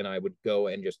empties. And I would go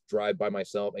and just drive by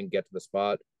myself and get to the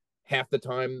spot. Half the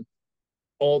time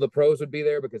all the pros would be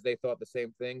there because they thought the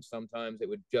same thing. Sometimes it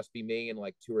would just be me and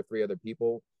like two or three other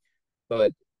people.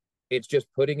 But it's just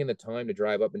putting in the time to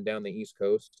drive up and down the East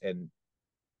Coast. And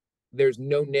there's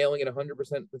no nailing it 100%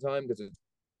 of the time because it's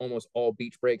almost all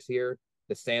beach breaks here.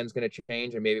 The sand's going to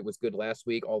change, and maybe it was good last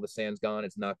week. All the sand's gone.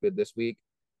 It's not good this week.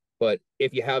 But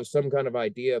if you have some kind of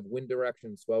idea of wind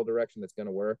direction, swell direction that's going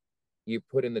to work, you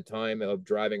put in the time of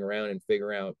driving around and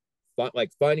figuring out,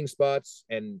 like finding spots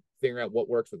and figuring out what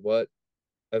works with what.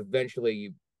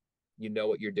 Eventually, you know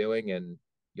what you're doing, and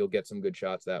you'll get some good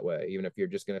shots that way, even if you're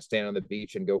just going to stand on the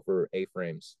beach and go for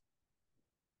A-frames.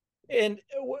 And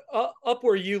up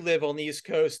where you live on the East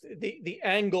Coast, the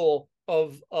angle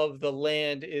of the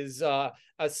land is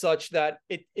as such that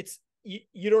it's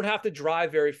you don't have to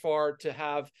drive very far to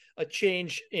have a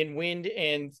change in wind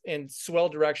and swell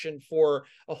direction for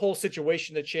a whole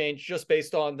situation to change just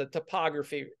based on the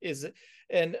topography. Is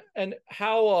and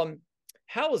how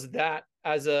is that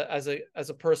as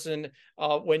a person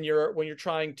when you're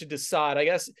trying to decide? I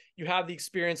guess you have the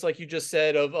experience, like you just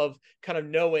said, of kind of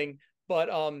knowing, but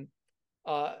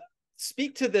uh,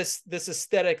 speak to this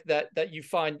aesthetic that you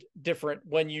find different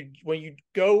when you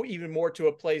go even more to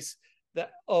a place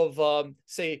that of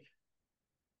say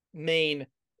Maine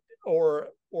or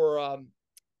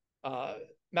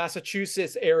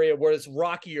Massachusetts area where it's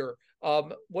rockier.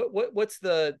 What's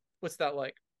that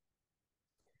like?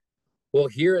 Well,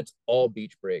 here it's all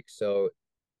beach breaks. So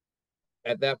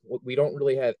at that we don't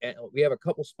really have, we have a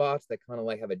couple spots that kind of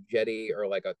like have a jetty or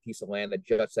like a piece of land that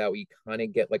juts out. You kind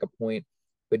of get like a point,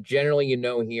 but generally,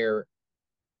 here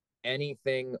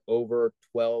anything over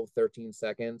 12, 13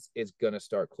 seconds is going to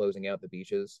start closing out the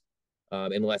beaches.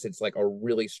 Unless it's like a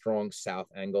really strong south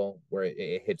angle where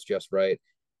it hits just right.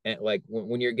 And like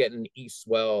when you're getting east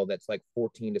swell, that's like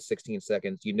 14 to 16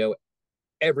 seconds,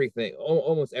 everything,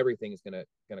 almost everything is gonna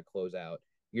close out.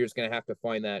 You're just gonna have to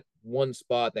find that one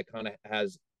spot that kind of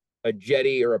has a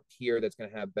jetty or a pier that's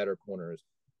gonna have better corners.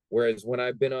 Whereas when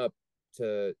I've been up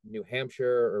to New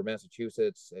Hampshire or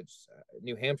Massachusetts, it's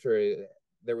New Hampshire,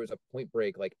 there was a point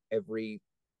break like every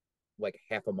like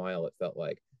half a mile, it felt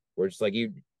like, where it's like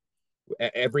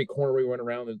every corner we went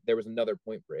around there was another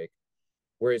point break.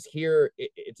 Whereas here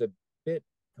it's a bit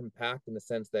compact in the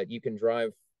sense that you can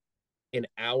drive an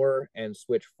hour and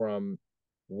switch from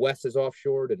west is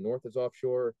offshore to north is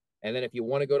offshore. And then if you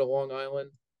want to go to Long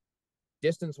Island,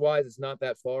 distance wise, it's not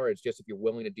that far. It's just if you're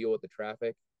willing to deal with the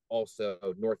traffic. Also,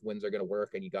 north winds are going to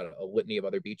work, and you got a litany of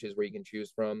other beaches where you can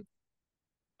choose from.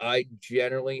 I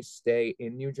generally stay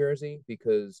in New Jersey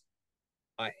because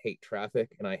I hate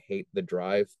traffic and I hate the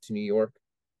drive to New York.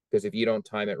 Because if you don't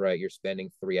time it right, you're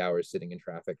spending 3 hours sitting in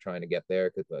traffic trying to get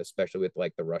there, especially with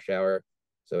like the rush hour.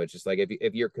 So it's just like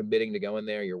if you're committing to going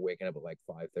there, you're waking up at like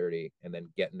 5:30 and then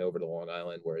getting over to Long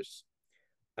Island. Whereas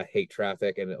I hate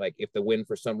traffic, and like if the wind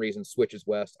for some reason switches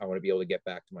west, I want to be able to get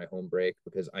back to my home break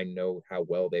because I know how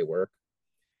well they work.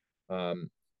 Um,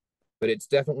 but it's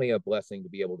definitely a blessing to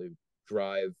be able to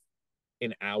drive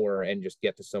an hour and just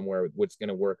get to somewhere what's going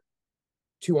to work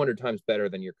 200 times better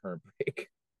than your current break.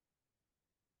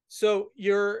 So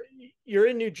you're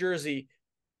in New Jersey.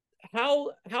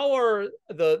 How are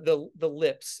the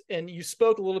lips? And you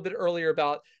spoke a little bit earlier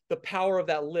about the power of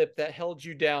that lip that held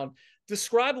you down.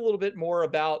 Describe a little bit more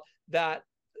about that,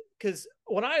 because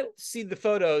when I see the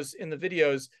photos in the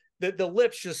videos, the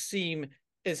lips just seem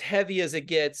as heavy as it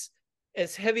gets,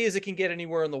 as heavy as it can get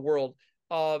anywhere in the world.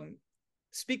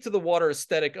 Speak to the water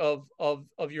aesthetic of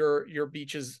your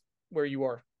beaches where you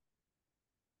are.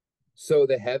 So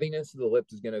the heaviness of the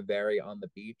lips is going to vary on the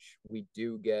beach. We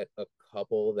do get a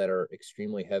couple that are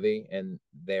extremely heavy, and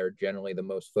they're generally the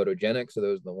most photogenic. So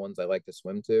those are the ones I like to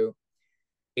swim to.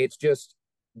 It's just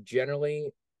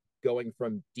generally going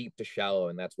from deep to shallow,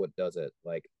 and that's what does it.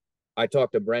 Like I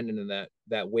talked to Brendan, and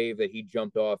that wave that he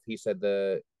jumped off, he said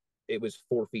it was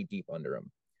 4 feet deep under him.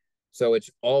 So it's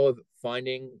all of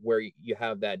finding where you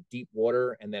have that deep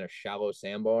water and then a shallow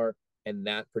sandbar, and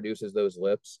that produces those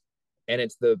lips. And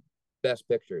it's best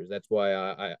pictures. That's why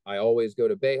I always go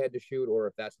to Bayhead to shoot, or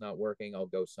if that's not working, I'll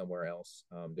go somewhere else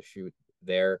to shoot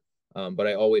there. But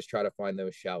I always try to find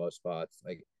those shallow spots.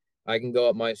 Like I can go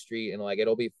up my street and like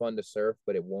it'll be fun to surf,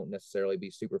 but it won't necessarily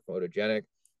be super photogenic.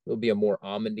 It'll be a more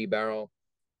almondy barrel,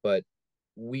 but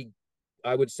we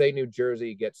I would say New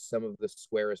Jersey gets some of the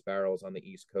squarest barrels on the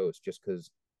East Coast just because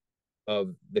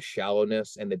of the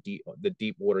shallowness and the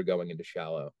deep water going into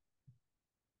shallow.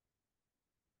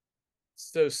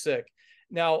 So sick.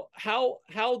 Now, how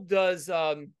does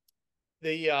the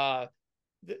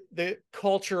the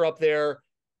culture up there?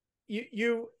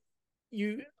 You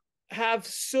have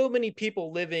so many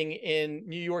people living in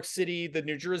New York City, the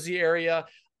New Jersey area,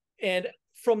 and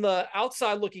from the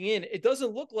outside looking in, it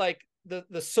doesn't look like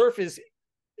the surf is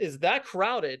that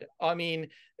crowded. I mean,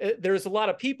 there's a lot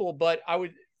of people, but I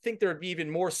would think there'd be even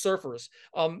more surfers.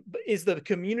 Is the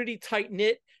community tight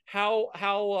knit?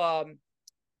 How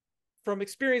from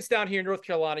experience down here in North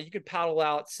Carolina, you can paddle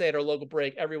out, say at our local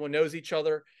break, everyone knows each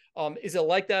other. Is it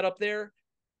like that up there?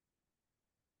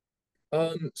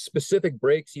 Specific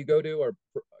breaks you go to are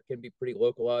can be pretty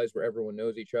localized where everyone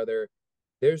knows each other.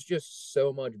 There's just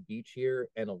so much beach here,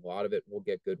 and a lot of it will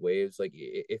get good waves. Like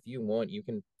if you want, you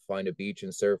can find a beach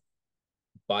and surf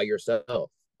by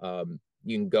yourself.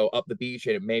 You can go up the beach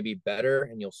and it may be better,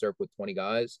 and you'll surf with 20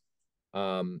 guys.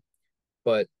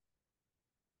 But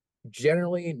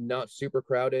generally not super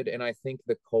crowded, and I think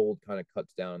the cold kind of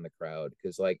cuts down on the crowd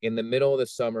because like in the middle of the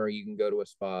summer you can go to a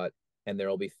spot and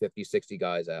there'll be 50, 60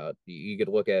 guys out. You could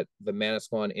look at the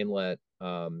Manasquan Inlet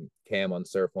cam on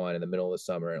Surfline in the middle of the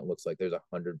summer and it looks like there's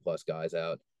 100+ guys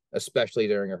out, especially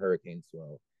during a hurricane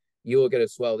swell. You look at a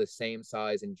swell the same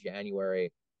size in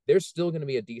January, there's still going to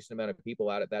be a decent amount of people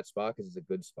out at that spot because it's a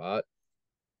good spot,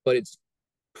 but it's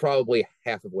probably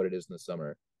half of what it is in the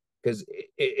summer because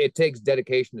it takes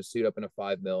dedication to suit up in a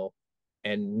 5 mil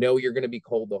and know you're going to be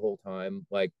cold the whole time.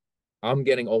 Like I'm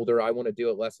getting older, I want to do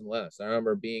it less and less. I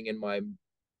remember being in my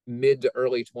mid to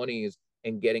early 20s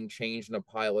and getting changed in a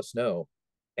pile of snow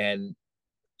and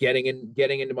getting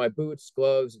into my boots,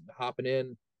 gloves, hopping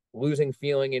in, losing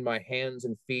feeling in my hands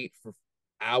and feet for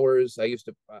hours.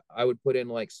 I would put in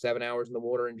like 7 hours in the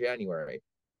water in January.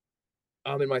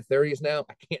 I'm in my 30s now.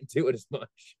 I can't do it as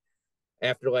much.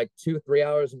 After like 2 3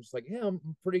 hours, I'm just like, yeah, I'm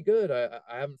pretty good. I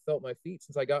haven't felt my feet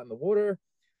since I got in the water.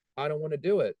 I don't want to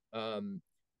do it.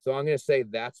 So I'm gonna say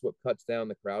that's what cuts down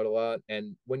the crowd a lot.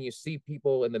 And when you see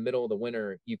people in the middle of the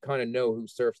winter, you kind of know who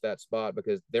surfs that spot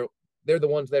because they're the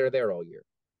ones that are there all year.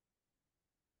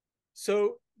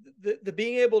 So the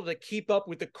being able to keep up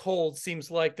with the cold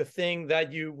seems like the thing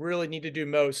that you really need to do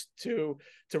most to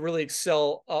really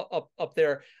excel up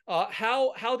there.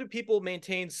 How do people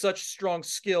maintain such strong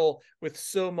skill with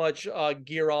so much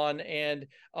gear on? And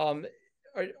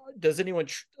are, does anyone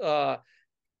uh,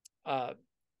 I,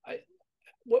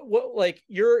 what like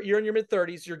you're in your mid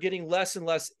 30s, you're getting less and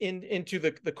less into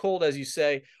the cold, as you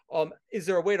say. Is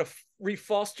there a way to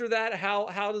refoster that?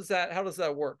 How does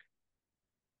that work?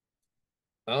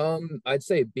 I'd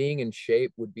say being in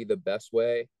shape would be the best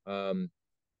way.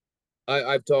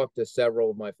 I've talked to several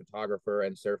of my photographer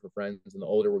and surfer friends, and the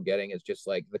older we're getting, is just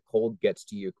like the cold gets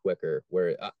to you quicker.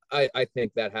 Where I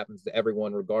think that happens to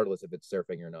everyone, regardless if it's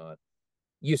surfing or not.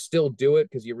 You still do it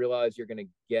because you realize you're going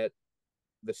to get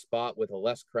the spot with a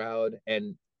less crowd,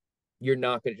 and you're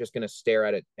not gonna just going to stare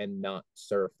at it and not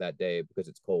surf that day because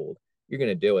it's cold. You're going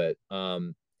to do it.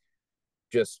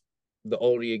 Just the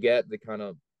older you get, the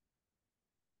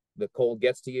cold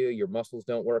gets to you. Your muscles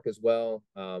don't work as well.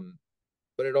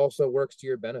 But it also works to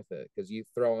your benefit because you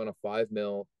throw on a 5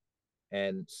 mil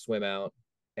and swim out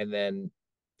and then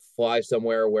fly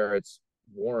somewhere where it's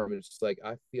warm. It's just like,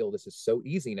 I feel this is so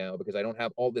easy now because I don't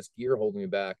have all this gear holding me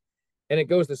back. And it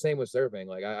goes the same with surfing.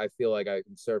 Like I feel like I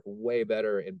can surf way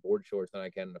better in board shorts than I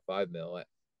can in a 5 mil.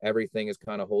 Everything is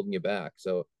kind of holding you back.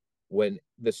 So when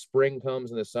the spring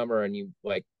comes in the summer and you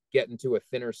like get into a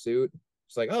thinner suit,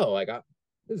 it's like, oh,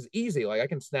 this is easy. Like I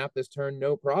can snap this turn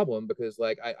no problem because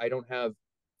like I don't have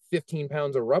 15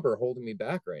 pounds of rubber holding me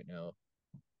back right now.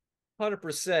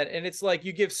 100%. And it's like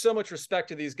you give so much respect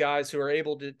to these guys who are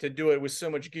able to do it with so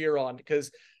much gear on.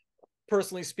 Because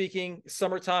personally speaking,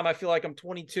 summertime, I feel like I'm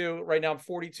 22 right now. I'm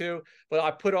 42, but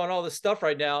I put on all this stuff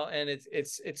right now, and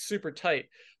it's super tight.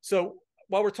 So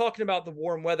while we're talking about the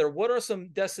warm weather, what are some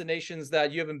destinations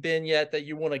that you haven't been yet that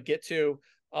you want to get to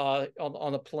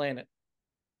on the planet?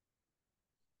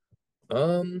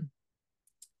 Um,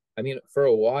 I mean, for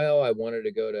a while I wanted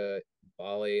to go to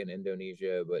Bali and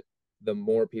Indonesia, but the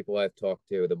more people I've talked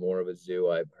to, the more of a zoo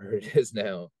I've heard it is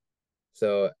now.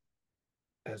 So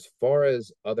as far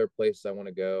as other places I want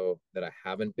to go that I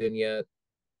haven't been yet,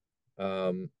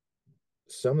 um,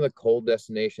 some of the cold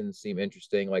destinations seem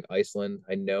interesting, like Iceland.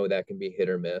 I know that can be hit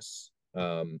or miss.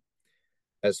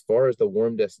 As far as the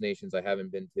warm destinations I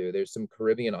haven't been to, there's some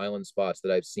Caribbean island spots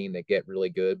that I've seen that get really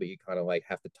good, but you kind of like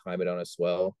have to time it on a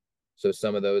swell. So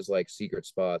some of those like secret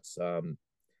spots,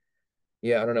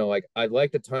 yeah, I don't know. Like I'd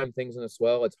like to time things in a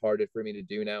swell. It's harder for me to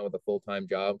do now with a full-time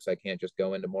job because I can't just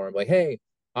go in tomorrow and be like, hey,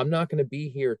 I'm not going to be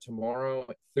here tomorrow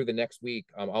through the next week.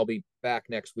 I'll be back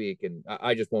next week, and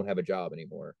I just won't have a job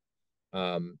anymore.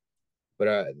 Um,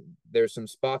 but there's some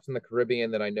spots in the Caribbean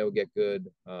that I know get good.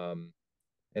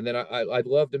 And then I'd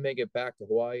love to make it back to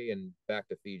Hawaii and back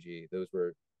to Fiji. Those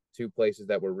were two places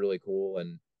that were really cool,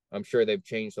 and I'm sure they've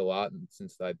changed a lot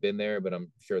since I've been there, but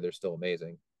I'm sure they're still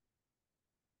amazing.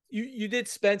 You did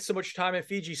spend so much time in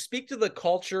Fiji. Speak to the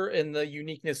culture and the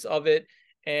uniqueness of it,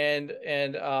 and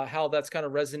how that's kind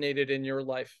of resonated in your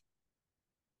life.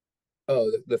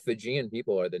 Oh, the Fijian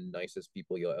people are the nicest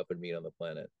people you'll ever meet on the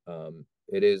planet.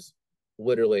 It is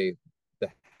literally the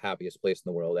happiest place in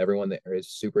the world. Everyone there is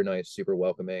super nice, super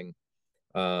welcoming.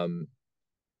 Um,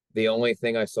 the only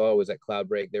thing I saw was at Cloud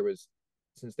Break, there was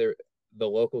since they're the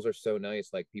locals are so nice,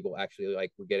 like people actually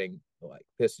like were getting like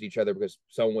pissed at each other because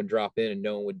someone would drop in and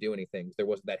no one would do anything. There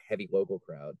wasn't that heavy local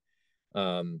crowd.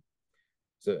 Um,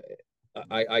 so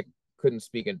I couldn't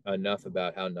speak enough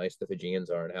about how nice the Fijians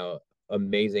are and how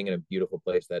amazing and a beautiful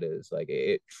place that is. Like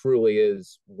it truly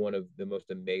is one of the most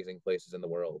amazing places in the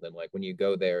world. And like when you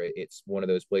go there, it's one of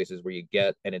those places where you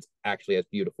get and it's actually as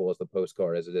beautiful as the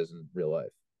postcard as it is in real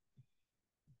life.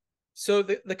 So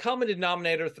the common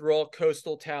denominator through all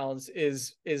coastal towns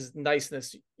is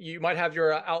niceness. You might have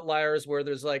your outliers where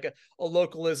there's like a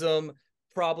localism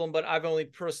problem, but I've only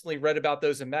personally read about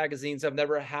those in magazines. I've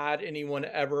never had anyone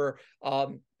ever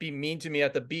be mean to me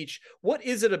at the beach. What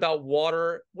is it about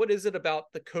water? What is it about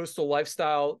the coastal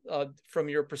lifestyle from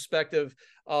your perspective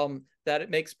that it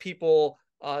makes people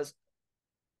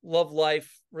love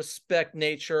life, respect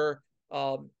nature,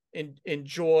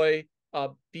 enjoy,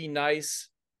 be nice?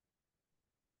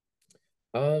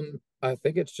 I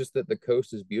think it's just that the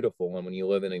coast is beautiful, and when you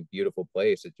live in a beautiful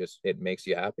place, it makes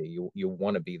you happy. You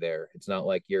want to be there. It's not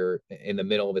like you're in the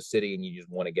middle of a city and you just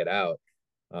want to get out.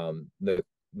 The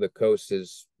coast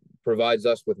is provides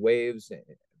us with waves,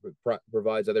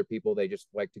 provides other people they just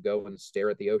like to go and stare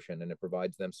at the ocean, and it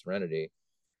provides them serenity.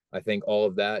 I think all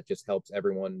of that just helps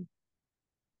everyone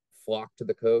flock to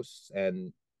the coast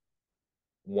and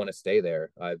want to stay there.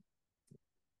 I've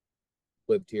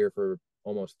lived here for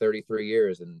almost 33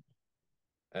 years, and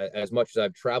as much as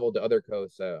I've traveled to other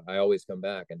coasts, I always come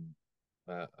back, and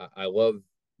I love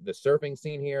the surfing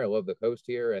scene here. I love the coast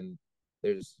here, and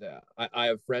I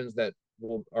have friends that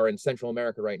are in Central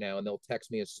America right now, and they'll text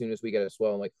me as soon as we get a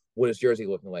swell. I'm like, "What is Jersey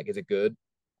looking like? Is it good?"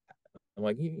 I'm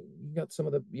like, "You got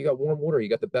you got warm water, you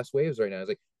got the best waves right now." I was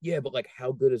like, "Yeah, but like,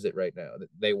 how good is it right now?"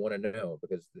 They want to know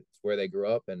because it's where they grew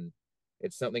up, and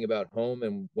it's something about home.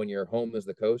 And when your home is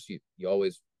the coast, you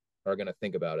always are going to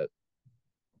think about it.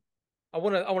 I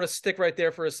want to stick right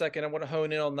there for a second. I want to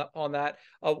hone in on that.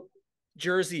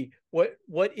 Jersey, what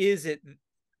is it?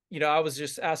 I was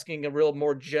just asking a real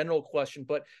more general question,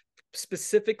 but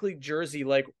specifically Jersey,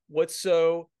 like what's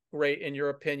so great in your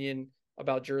opinion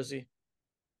about Jersey?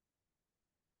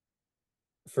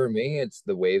 For me, it's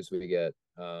the waves we get.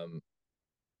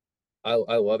 I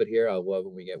love it here. I love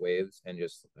when we get waves, and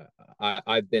just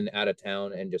I've been out of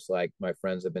town and just like my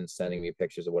friends have been sending me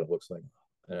pictures of what it looks like,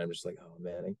 and I'm just like, oh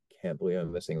man, I can't believe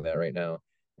I'm missing that right now.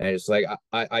 And it's like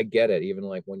I get it, even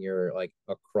like when you're like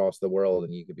across the world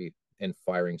and you could be in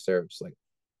firing surfs, like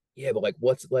yeah, but like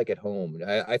what's it like at home?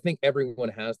 I think everyone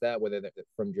has that, whether they're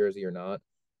from Jersey or not.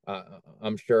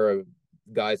 I'm sure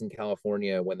guys in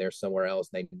California when they're somewhere else,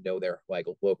 they know their like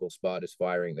local spot is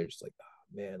firing. They're just like,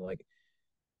 oh man, like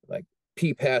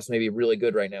P pass may be really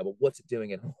good right now, but what's it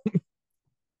doing at home?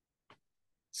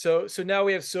 So now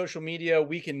we have social media.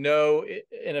 We can know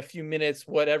in a few minutes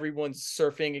what everyone's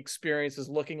surfing experience is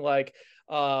looking like.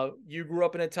 You grew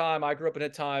up in a time, I grew up in a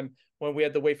time when we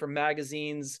had to wait for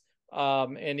magazines,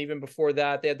 and even before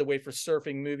that, they had to wait for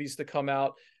surfing movies to come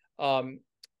out. Um,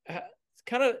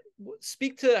 kind of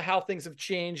speak to how things have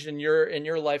changed in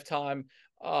your lifetime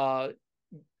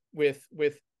with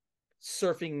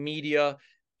surfing media,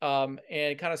 and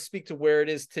kind of speak to where it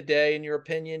is today in your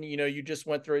opinion. You just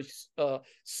went through a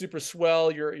super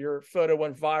swell. Your photo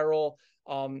went viral.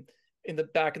 In the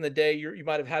back in the day, you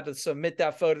might have had to submit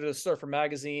that photo to Surfer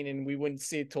Magazine, and we wouldn't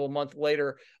see it till a month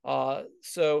later.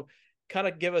 So, kind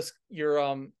of give us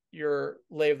your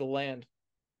lay of the land.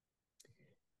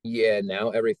 Yeah,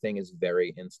 now everything is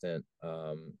very instant.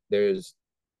 There's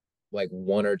like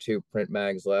one or two print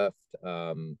mags left.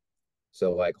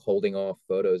 So like holding off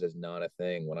photos is not a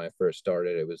thing. When I first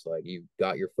started, it was like you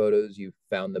got your photos, you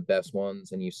found the best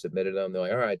ones, and you submitted them. They're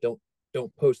like, all right,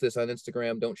 don't post this on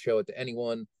Instagram, don't show it to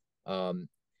anyone. Um,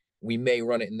 we may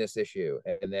run it in this issue,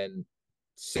 and then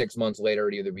 6 months later,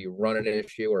 it'd either be run an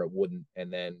issue or it wouldn't,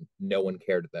 and then no one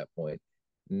cared at that point.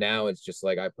 Now it's just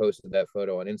like I posted that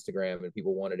photo on Instagram, and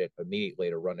people wanted it immediately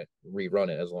to rerun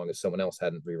it, as long as someone else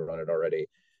hadn't rerun it already.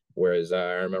 Whereas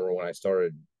I remember when I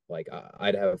started, like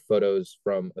I'd have photos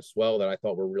from a swell that I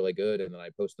thought were really good, and then I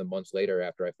post them months later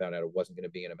after I found out it wasn't going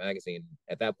to be in a magazine.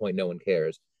 At that point, no one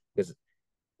cares because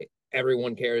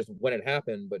everyone cares when it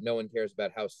happened, but no one cares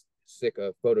about how sick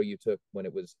a photo you took when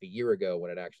it was a year ago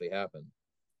when it actually happened.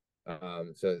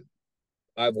 So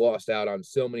I've lost out on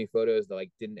so many photos that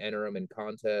like didn't enter them in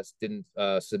contests, didn't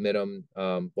submit them,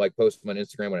 like post them on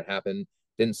Instagram when it happened,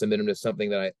 didn't submit them to something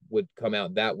that I would come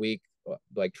out that week,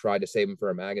 like tried to save them for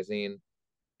a magazine,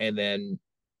 and then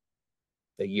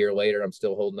a year later I'm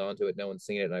still holding on to it. No one's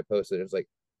seen it, and I posted it. It's like,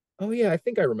 oh yeah, I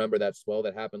think I remember that swell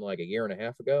that happened like a year and a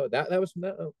half ago. That was from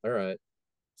that. Oh, all right.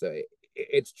 So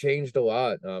it's changed a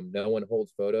lot. No one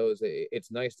holds photos.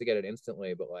 It's nice to get it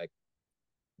instantly, but like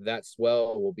that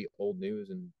swell will be old news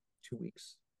in 2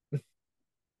 weeks.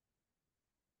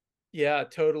 Yeah,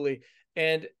 totally.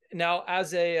 And now,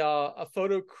 as a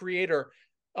photo creator,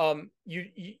 you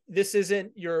this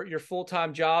isn't your full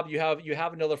time job. You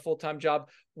have another full time job.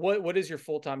 What is your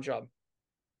full time job?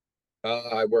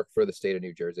 I work for the state of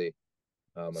New Jersey.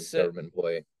 I'm a Sick, government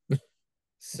employee.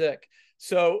 sick.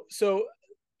 So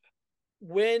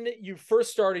when you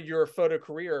first started your photo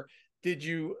career, did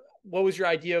you what was your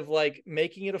idea of like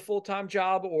making it a full-time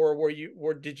job,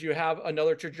 or did you have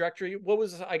another trajectory? What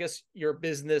was, I guess, your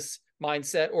business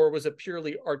mindset, or was it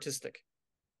purely artistic?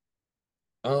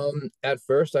 At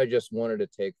first I just wanted to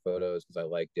take photos because I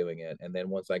like doing it. And then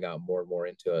once I got more and more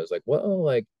into it, I was like, well,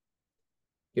 like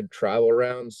you could travel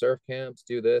around surf camps,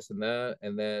 do this and that.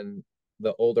 And then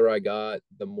the older I got,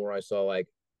 the more I saw like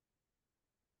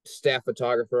staff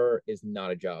photographer is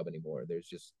not a job anymore. There's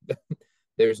just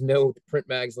there's no print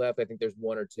mags left. I think there's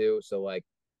one or two. So like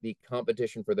the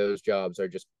competition for those jobs are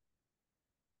just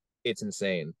it's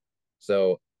insane.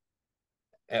 So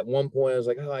at one point I was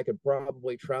like, oh, I could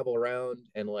probably travel around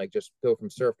and like just go from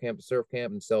surf camp to surf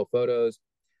camp and sell photos.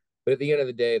 But at the end of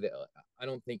the day, I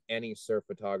don't think any surf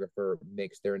photographer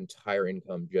makes their entire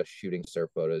income just shooting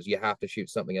surf photos. You have to shoot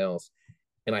something else.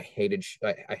 And I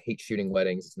hate shooting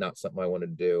weddings. It's not something I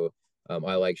wanted to do.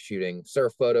 I like shooting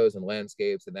surf photos and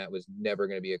landscapes, and that was never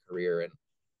going to be a career.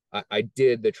 And I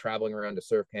did the traveling around to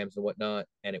surf camps and whatnot,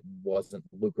 and it wasn't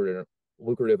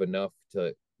lucrative enough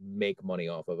to make money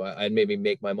off of. I'd maybe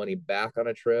make my money back on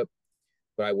a trip,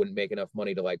 but I wouldn't make enough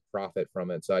money to like profit from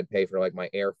it. So I'd pay for like my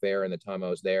airfare and the time I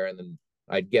was there, and then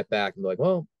I'd get back and be like,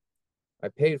 well, I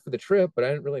paid for the trip, but I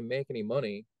didn't really make any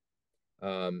money.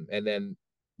 And then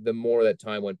the more that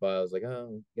time went by, I was like, oh,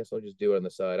 I guess I'll just do it on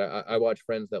the side. I watch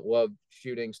friends that love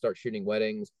shooting start shooting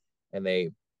weddings, and they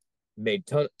made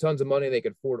tons of money. They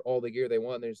could afford all the gear they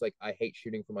want. And they're just like, I hate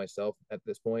shooting for myself at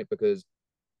this point because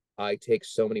I take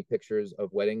so many pictures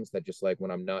of weddings that just like when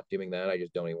I'm not doing that, I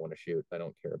just don't even want to shoot. I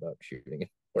don't care about shooting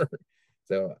anymore.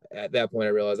 So at that point, I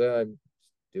realized I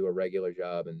do a regular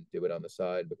job and do it on the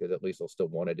side because at least I'll still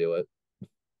want to do it.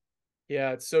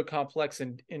 Yeah, it's so complex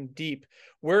and deep.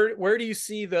 Where do you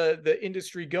see the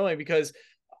industry going? Because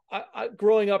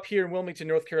growing up here in Wilmington,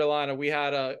 North Carolina, we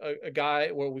had a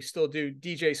guy, well, we still do,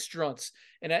 DJ Strunts,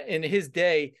 and in his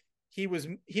day, he was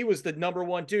the number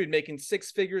one dude making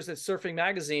six figures at Surfing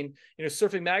Magazine.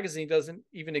 Surfing Magazine doesn't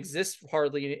even exist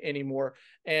hardly anymore,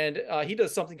 and he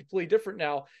does something completely different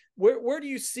now. Where do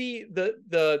you see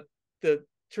the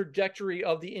trajectory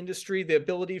of the industry, the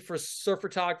ability for surf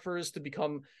photographers to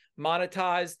become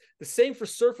monetized? The same for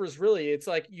surfers, really. It's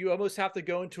like you almost have to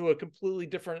go into a completely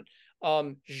different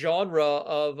genre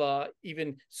of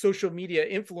even social media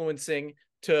influencing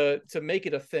to make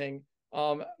it a thing.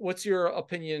 What's your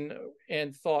opinion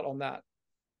and thought on that?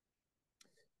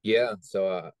 Yeah,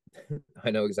 so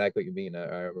I know exactly what you mean.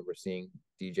 I remember seeing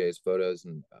DJ's photos,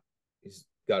 and he's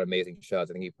got amazing shots.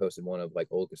 I think he posted one of like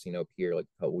Old Casino Pier like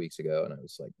a couple weeks ago, and I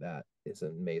was like, that is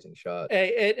an amazing shot.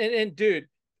 Hey, and dude,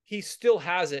 he still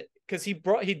has it because he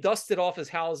dusted off his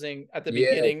housing at the Yeah,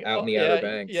 beginning. out in the Outer Yeah, yeah,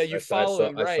 Banks. you follow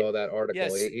him, I right? saw that article.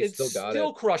 Yes, He's it's still got it.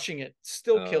 still crushing it,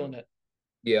 still killing Um, it.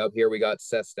 yeah, up here we got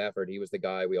Seth Stafford. He was the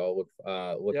guy we all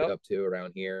looked Yep. up to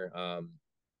around here.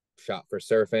 Shot for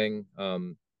surfing.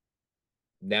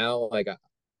 Now like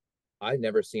I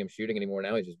never see him shooting anymore.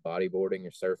 Now he's just bodyboarding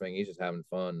or surfing. He's just having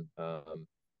fun.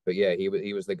 But yeah,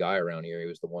 he was the guy around here. He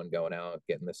was the one going out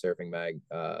getting the surfing mag,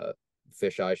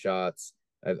 fisheye shots.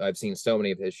 I've seen so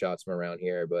many of his shots from around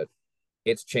here, but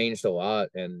it's changed a lot.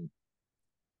 And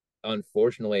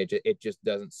unfortunately, it just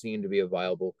doesn't seem to be a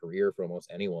viable career for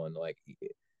almost anyone. Like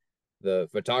the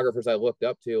photographers I looked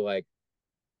up to, like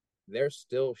they're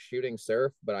still shooting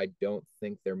surf, but I don't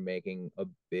think they're making a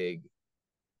big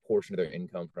portion of their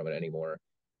income from it anymore.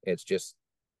 It's just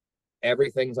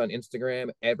everything's on Instagram.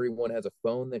 Everyone has a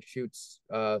phone that shoots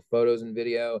photos and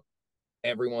video.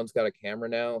 Everyone's got a camera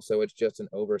now, so it's just an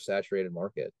oversaturated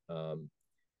market.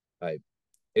 I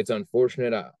It's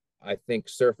unfortunate. I think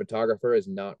surf photographer is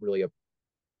not really a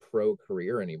pro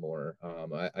career anymore.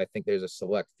 I think there's a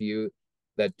select few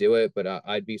that do it, but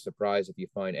I'd be surprised if you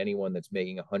find anyone that's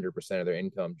making 100% of their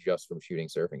income just from shooting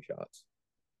surfing shots.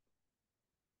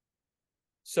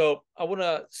 So I want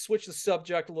to switch the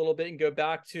subject a little bit and go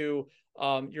back to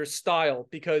your style,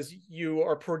 because you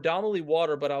are predominantly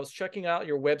water, but I was checking out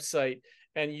your website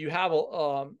and you have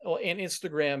an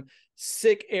Instagram,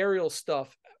 sick aerial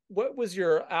stuff. What was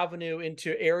your avenue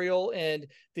into aerial, and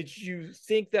did you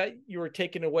think that you were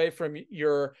taken away from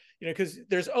your, because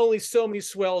there's only so many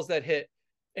swells that hit,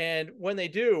 and when they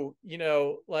do,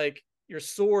 like your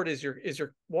sword is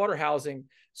your water housing.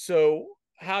 So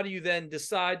how do you then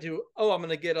decide to, oh, I'm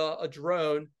going to get a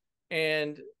drone,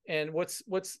 and what's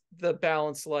the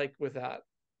balance like with that?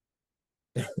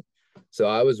 So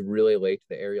I was really late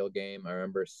to the aerial game. I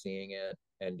remember seeing it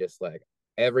and just like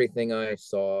everything I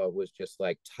saw was just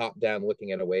like top down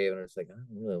looking at a wave, and it's like I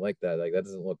don't really like that. Like that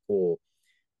doesn't look cool.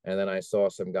 And then I saw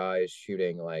some guys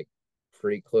shooting like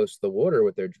pretty close to the water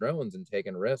with their drones and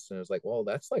taking risks, and it was like, well,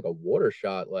 that's like a water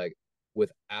shot, like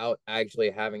without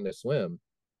actually having to swim.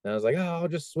 And I was like, oh, I'll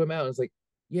just swim out. And it's like,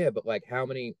 yeah, but like how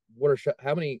many water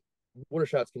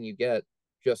shots can you get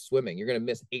just swimming? You're gonna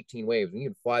miss 18 waves, and you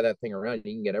can fly that thing around, and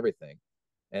you can get everything.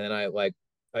 And then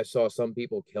I saw some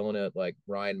people killing it, like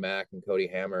Ryan Mack and Cody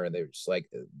Hammer, and they're just like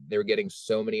they were getting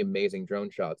so many amazing drone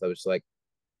shots. I was like,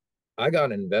 I got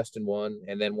to invest in one,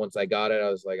 and then once I got it, I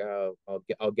was like, oh,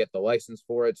 I'll get the license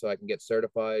for it so I can get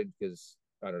certified, because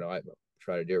I don't know, I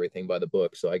try to do everything by the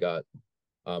book. So I got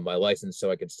my license so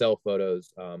I could sell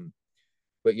photos.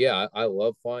 But yeah, I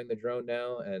love flying the drone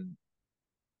now, and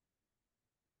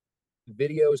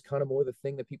video is kind of more the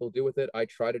thing that people do with it. I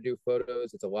try to do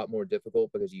photos. It's a lot more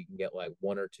difficult because you can get like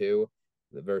one or two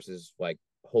versus like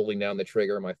holding down the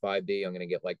trigger. My 5D, I'm going to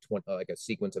get like 20, like a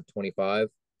sequence of 25.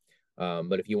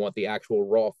 But if you want the actual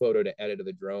raw photo to edit of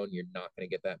the drone, you're not going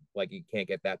to get that. Like you can't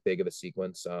get that big of a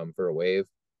sequence for a wave.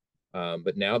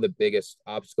 But now the biggest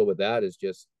obstacle with that is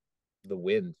just the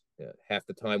wind. Half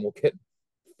the time we'll get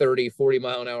 30, 40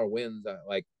 mile an hour winds.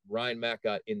 Like Ryan Mack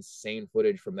got insane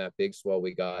footage from that big swell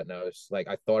we got. And I was like,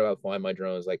 I thought about flying my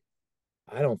drone. I was like,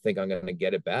 I don't think I'm going to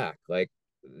get it back. Like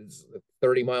it's a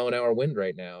 30-mile-an-hour wind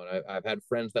right now. And I've had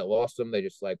friends that lost them. They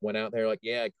just like went out there like,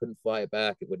 yeah, I couldn't fly it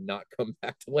back. It would not come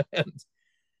back to land.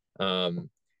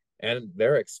 Um, and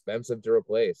they're expensive to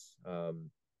replace.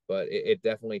 But it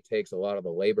definitely takes a lot of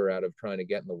the labor out of trying to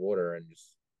get in the water, and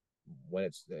just when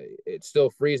it's still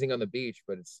freezing on the beach,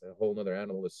 but it's a whole nother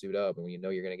animal to suit up. And when you know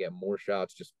you're going to get more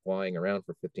shots just flying around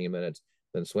for 15 minutes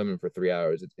than swimming for 3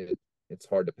 hours, it's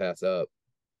hard to pass up.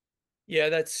 Yeah,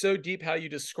 that's so deep how you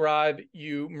describe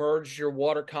you merge your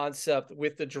water concept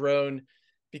with the drone,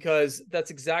 because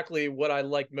that's exactly what I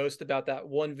like most about that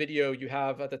one video you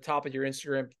have at the top of your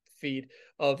Instagram feed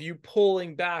of you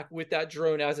pulling back with that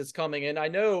drone as it's coming. And I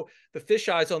know the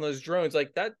fisheyes on those drones,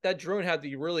 like that drone had to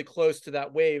be really close to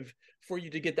that wave for you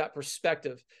to get that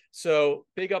perspective. So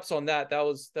big ups on that. That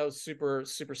was super,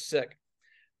 super sick.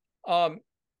 Um,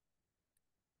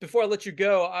 Before I let you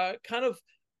go, I kind of,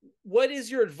 what is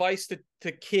your advice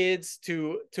to kids,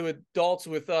 to adults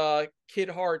with kid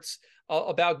hearts,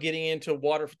 about getting into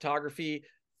water photography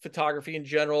in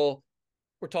general?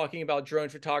 We're talking about drone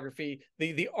photography,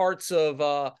 the arts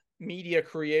of media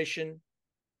creation.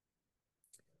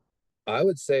 I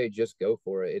would say just go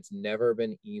for it. It's never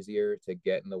been easier to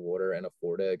get in the water and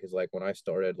afford it, because like when I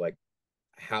started, like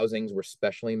housings were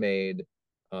specially made.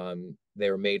 They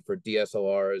were made for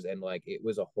DSLRs, and like it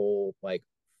was a whole like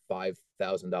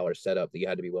 $5,000 setup that you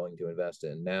had to be willing to invest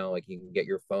in. Now, like you can get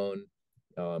your phone,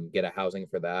 get a housing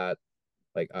for that.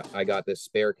 Like I got this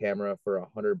spare camera for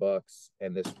 $100,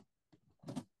 and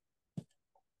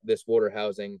this water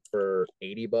housing for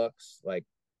 $80. Like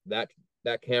that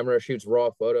that camera shoots raw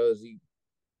photos. You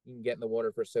can get in the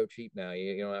water for so cheap now.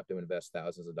 You don't have to invest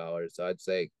thousands of dollars. So I'd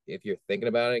say if you're thinking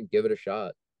about it, give it a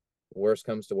shot. Worst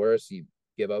comes to worst, you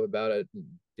give up about it.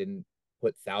 Didn't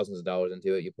put thousands of dollars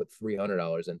into it. You put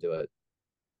 $300 into it.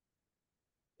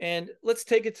 And let's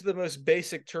take it to the most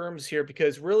basic terms here,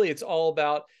 because really it's all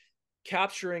about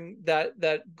capturing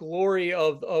that glory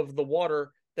of the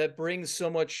water that brings so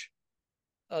much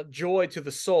joy to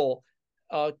the soul.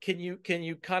 Can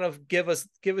you kind of give us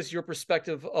your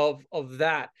perspective of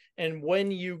that, and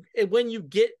when you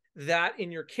get that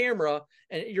in your camera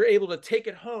and you're able to take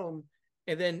it home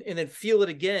and then feel it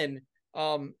again,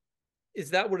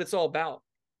 is that what it's all about?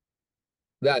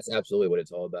 That's absolutely what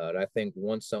it's all about. I think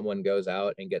once someone goes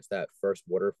out and gets that first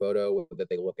water photo that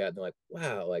they look at and they're like,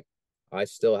 wow, like I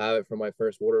still have it from my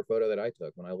first water photo that I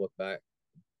took. When I look back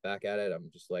at it, I'm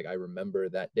just like, I remember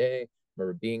that day, I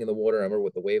remember being in the water, I remember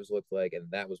what the waves looked like, and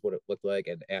that was what it looked like.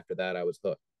 And after that, I was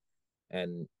hooked.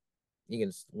 And you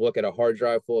can look at a hard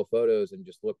drive full of photos and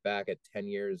just look back at 10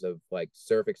 years of like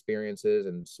surf experiences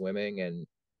and swimming, and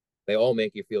they all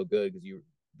make you feel good because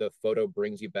the photo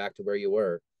brings you back to where you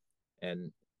were.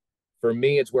 And for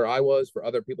me, it's where I was. For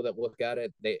other people that look at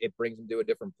it, it brings them to a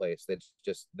different place.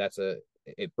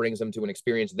 It brings them to an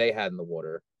experience they had in the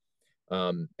water.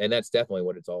 And that's definitely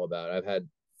what it's all about. I've had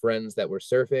friends that were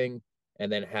surfing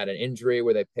and then had an injury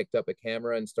where they picked up a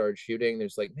camera and started shooting.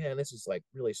 There's like, man, this is like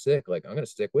really sick. Like, I'm gonna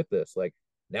stick with this. Like,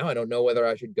 now I don't know whether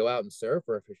I should go out and surf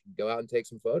or if I should go out and take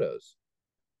some photos.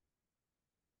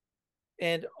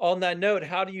 And on that note,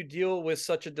 how do you deal with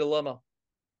such a dilemma?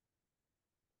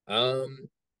 Um,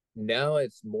 Now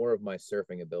it's more of my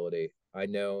surfing ability. I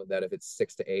know that if it's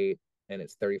 6 to 8 and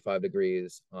it's 35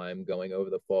 degrees, I'm going over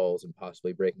the falls and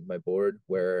possibly breaking my board,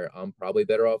 where I'm probably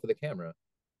better off with a camera.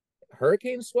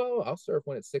 Hurricane swell, I'll surf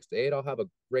when it's 6 to 8. I'll have a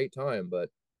great time. But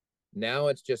now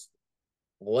it's just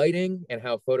lighting and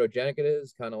how photogenic it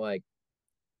is, kind of like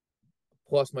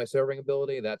plus my surfing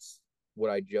ability. That's what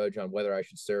I judge on whether I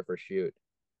should surf or shoot.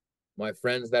 My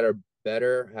friends that are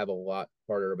better have a lot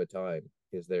harder of a time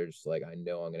because they're just like, I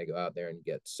know I'm going to go out there and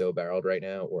get so barreled right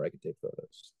now, or I can take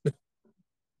photos.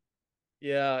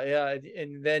 Yeah, yeah.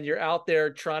 And then you're out there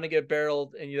trying to get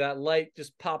barreled, and that light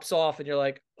just pops off, and you're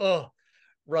like, oh,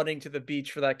 running to the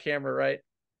beach for that camera, right?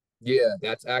 Yeah,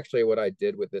 that's actually what I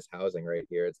did with this housing right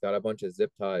here. It's got a bunch of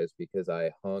zip ties because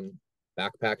I hung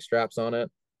backpack straps on it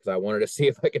because I wanted to see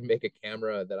if I could make a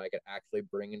camera that I could actually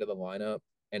bring into the lineup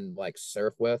and like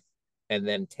surf with and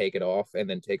then take it off and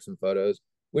then take some photos,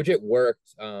 which it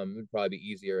worked. It'd probably be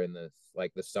easier in the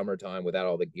summertime without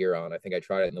all the gear on. I think I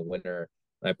tried it in the winter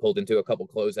and I pulled into a couple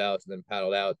closeouts and then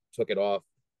paddled out, took it off.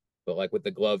 But like with the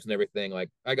gloves and everything, like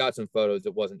I got some photos.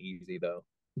 It wasn't easy though.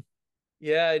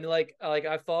 Yeah, and like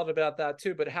I've thought about that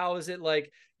too, but how is it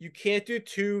like you can't do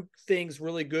two things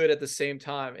really good at the same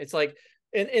time? It's like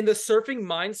and the surfing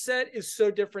mindset is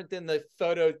so different than the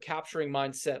photo capturing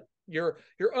mindset. You're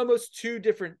almost two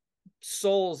different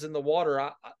souls in the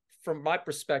water, from my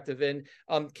perspective. And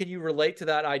can you relate to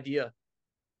that idea?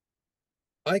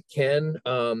 I can,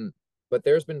 but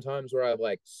there's been times where I've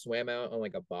like swam out on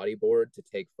like a bodyboard to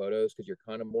take photos because you're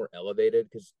kind of more elevated.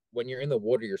 Because when you're in the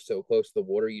water, you're so close to the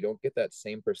water, you don't get that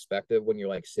same perspective when you're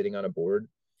like sitting on a board.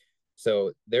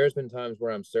 So there's been times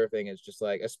where I'm surfing, it's just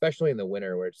like, especially in the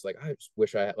winter, where it's like I just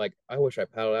wish I wish I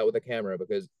paddled out with a camera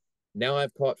because now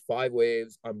I've caught 5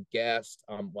 waves. I'm gassed.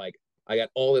 I'm like I got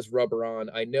all this rubber on.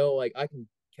 I know like I can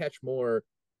catch more,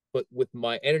 but with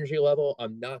my energy level,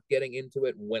 I'm not getting into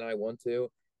it when I want to.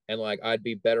 And like I'd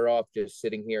be better off just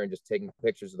sitting here and just taking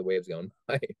pictures of the waves going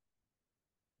by.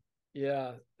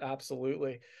 Yeah,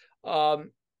 absolutely.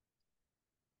 Um,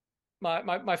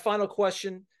 my final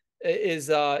question is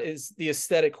the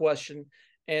aesthetic question,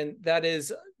 and that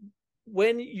is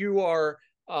when you are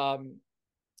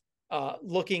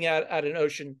looking at an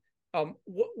ocean,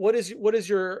 what is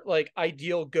your like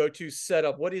ideal go to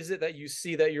setup? What is it that you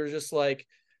see that you're just like,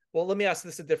 well, let me ask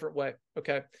this a different way.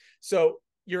 Okay, so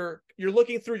you're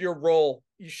looking through your roll.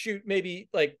 You shoot maybe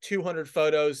like 200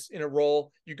 photos in a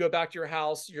roll. You go back to your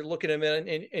house. You're looking at them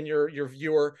in your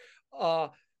viewer. Uh,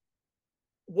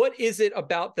 what is it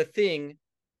about the thing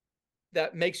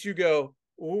that makes you go,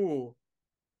 ooh,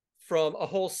 from a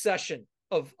whole session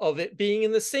of it being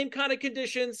in the same kind of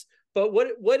conditions, but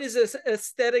what is this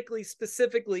aesthetically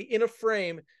specifically in a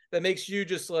frame that makes you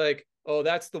just like, oh,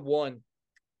 that's the one.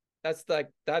 That's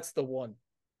the one.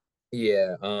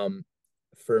 Yeah.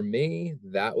 For me,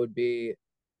 that would be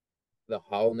the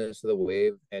hollowness of the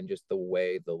wave and just the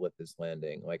way the lip is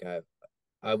landing. Like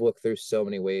I've looked through so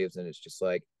many waves and it's just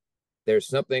like there's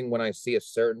something when I see a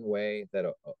certain way that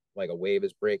like a wave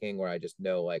is breaking where I just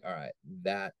know like all right,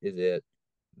 that is it.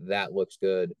 That looks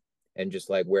good. And just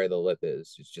like where the lip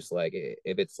is, it's just like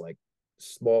if it's like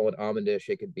small and almondish,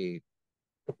 it could be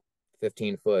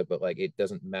 15 foot, but like it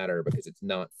doesn't matter because it's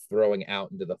not throwing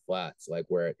out into the flats like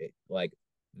where it like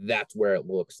that's where it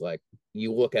looks like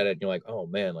you look at it and you're like, oh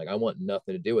man, like I want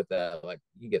nothing to do with that. Like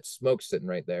you get smoke sitting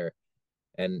right there.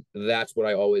 And that's what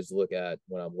I always look at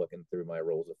when I'm looking through my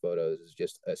rolls of photos, is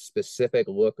just a specific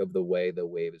look of the way the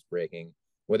wave is breaking,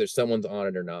 whether someone's on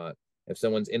it or not. If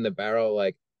someone's in the barrel,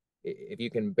 like if you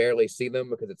can barely see them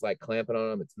because it's like clamping on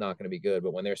them, it's not going to be good.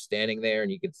 But when they're standing there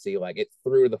and you can see like it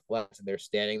through the flats and they're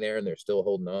standing there and they're still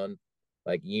holding on,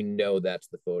 like that's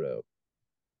the photo.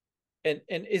 And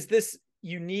is this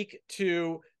unique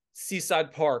to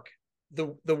Seaside Park?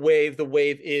 The wave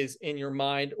is in your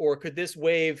mind, or could this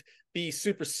wave be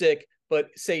super sick, but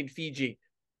say in Fiji?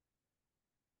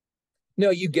 No,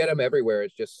 you get them everywhere.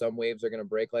 It's just some waves are going to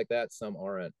break like that, some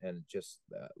aren't. And just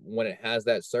when it has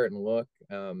that certain look,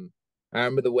 I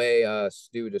remember the way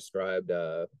Stu described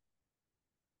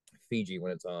Fiji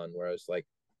when it's on, where I was like,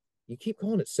 you keep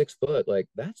calling it 6 foot, like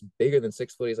that's bigger than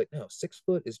 6 foot. He's like, no, 6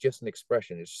 foot is just an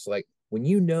expression. It's just like when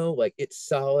like it's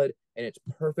solid and it's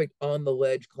perfect on the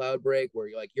ledge cloud break where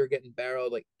you're getting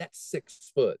barreled, like that's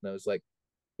 6 foot. And I was like,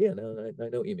 yeah, no, I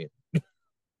know what you mean.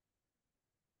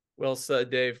 Well said,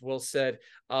 Dave. Well said.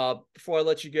 Before I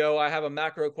let you go, I have a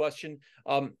macro question.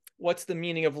 What's the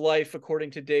meaning of life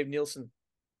according to Dave Nilsen?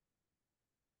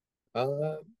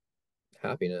 Uh,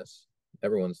 Happiness.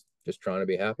 Everyone's just trying to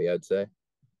be happy, I'd say.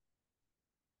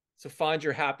 So find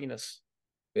your happiness.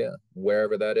 Yeah,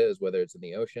 wherever that is, whether it's in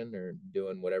the ocean or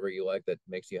doing whatever you like that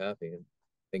makes you happy. And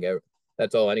I think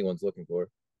that's all anyone's looking for.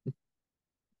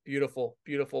 Beautiful,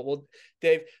 beautiful. Well,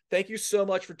 Dave, thank you so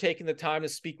much for taking the time to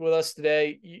speak with us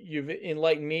today. You've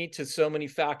enlightened me to so many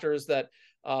factors that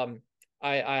I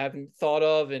haven't thought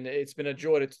of, and it's been a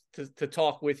joy to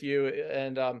talk with you.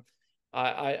 And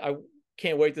I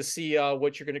can't wait to see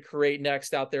what you're going to create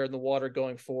next out there in the water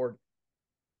going forward.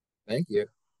 Thank you.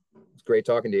 It's great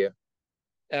talking to you.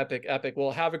 Epic, epic.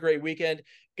 Well, have a great weekend,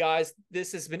 guys.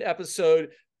 This has been episode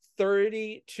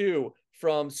 32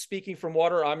 from Speaking from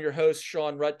Water. I'm your host,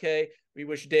 Sean Rutke. We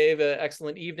wish Dave an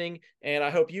excellent evening, and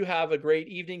I hope you have a great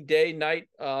evening, day, night,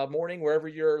 morning, wherever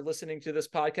you're listening to this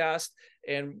podcast,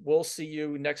 and we'll see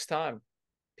you next time.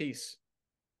 Peace.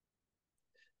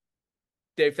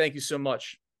 Dave, thank you so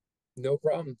much. No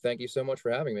problem. Thank you so much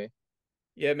for having me.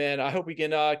 Yeah, man. I hope we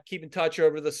can keep in touch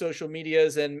over the social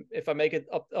medias, and if I make it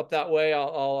up that way,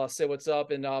 I'll say what's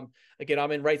up. And again,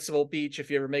 I'm in Wrightsville Beach.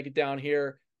 If you ever make it down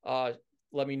here,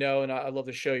 let me know, and I'd love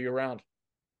to show you around.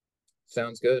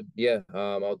 Sounds good. Yeah,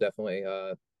 I'll definitely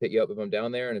hit you up if I'm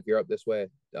down there, and if you're up this way,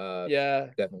 Yeah.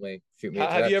 definitely shoot me a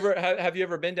Have you text. ever have you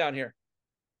ever been down here?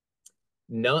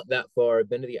 Not that far. I've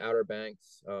been to the Outer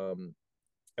Banks.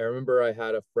 I remember I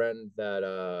had a friend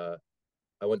that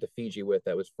I went to Fiji with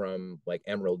that was from like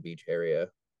Emerald Beach area.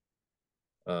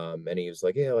 And he was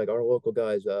like, yeah, like our local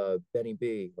guys, Benny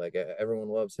B, like everyone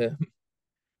loves him.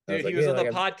 I was Dude, he like, was yeah, on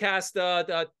the like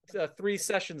podcast 3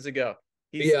 sessions ago.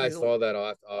 yeah, I He's saw that. I'll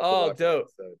have to oh, watch that dope.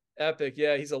 episode. Epic.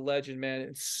 Yeah, he's a legend, man.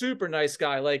 And super nice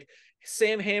guy. Like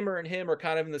Sam Hammer and him are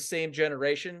kind of in the same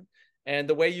generation. And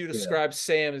the way you Yeah. describe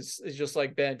Sam is just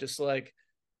like Ben, just like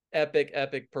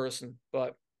epic person.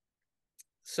 But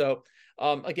so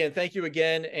again, thank you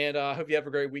again. And I hope you have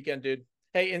a great weekend, dude.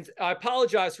 Hey, and I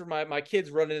apologize for my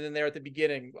kids running in there at the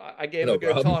beginning. I gave them No a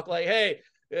good problem. talk, like, hey,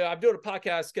 I'm doing a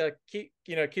podcast. Keep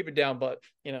it down. But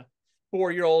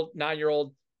 4-year-old,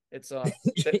 9-year-old, it's Yeah,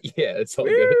 it's all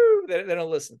good. woo, they don't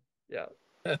listen. Yeah,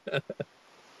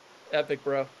 epic,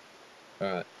 bro. All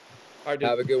right. All right, dude.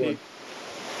 Have a good one. Peace.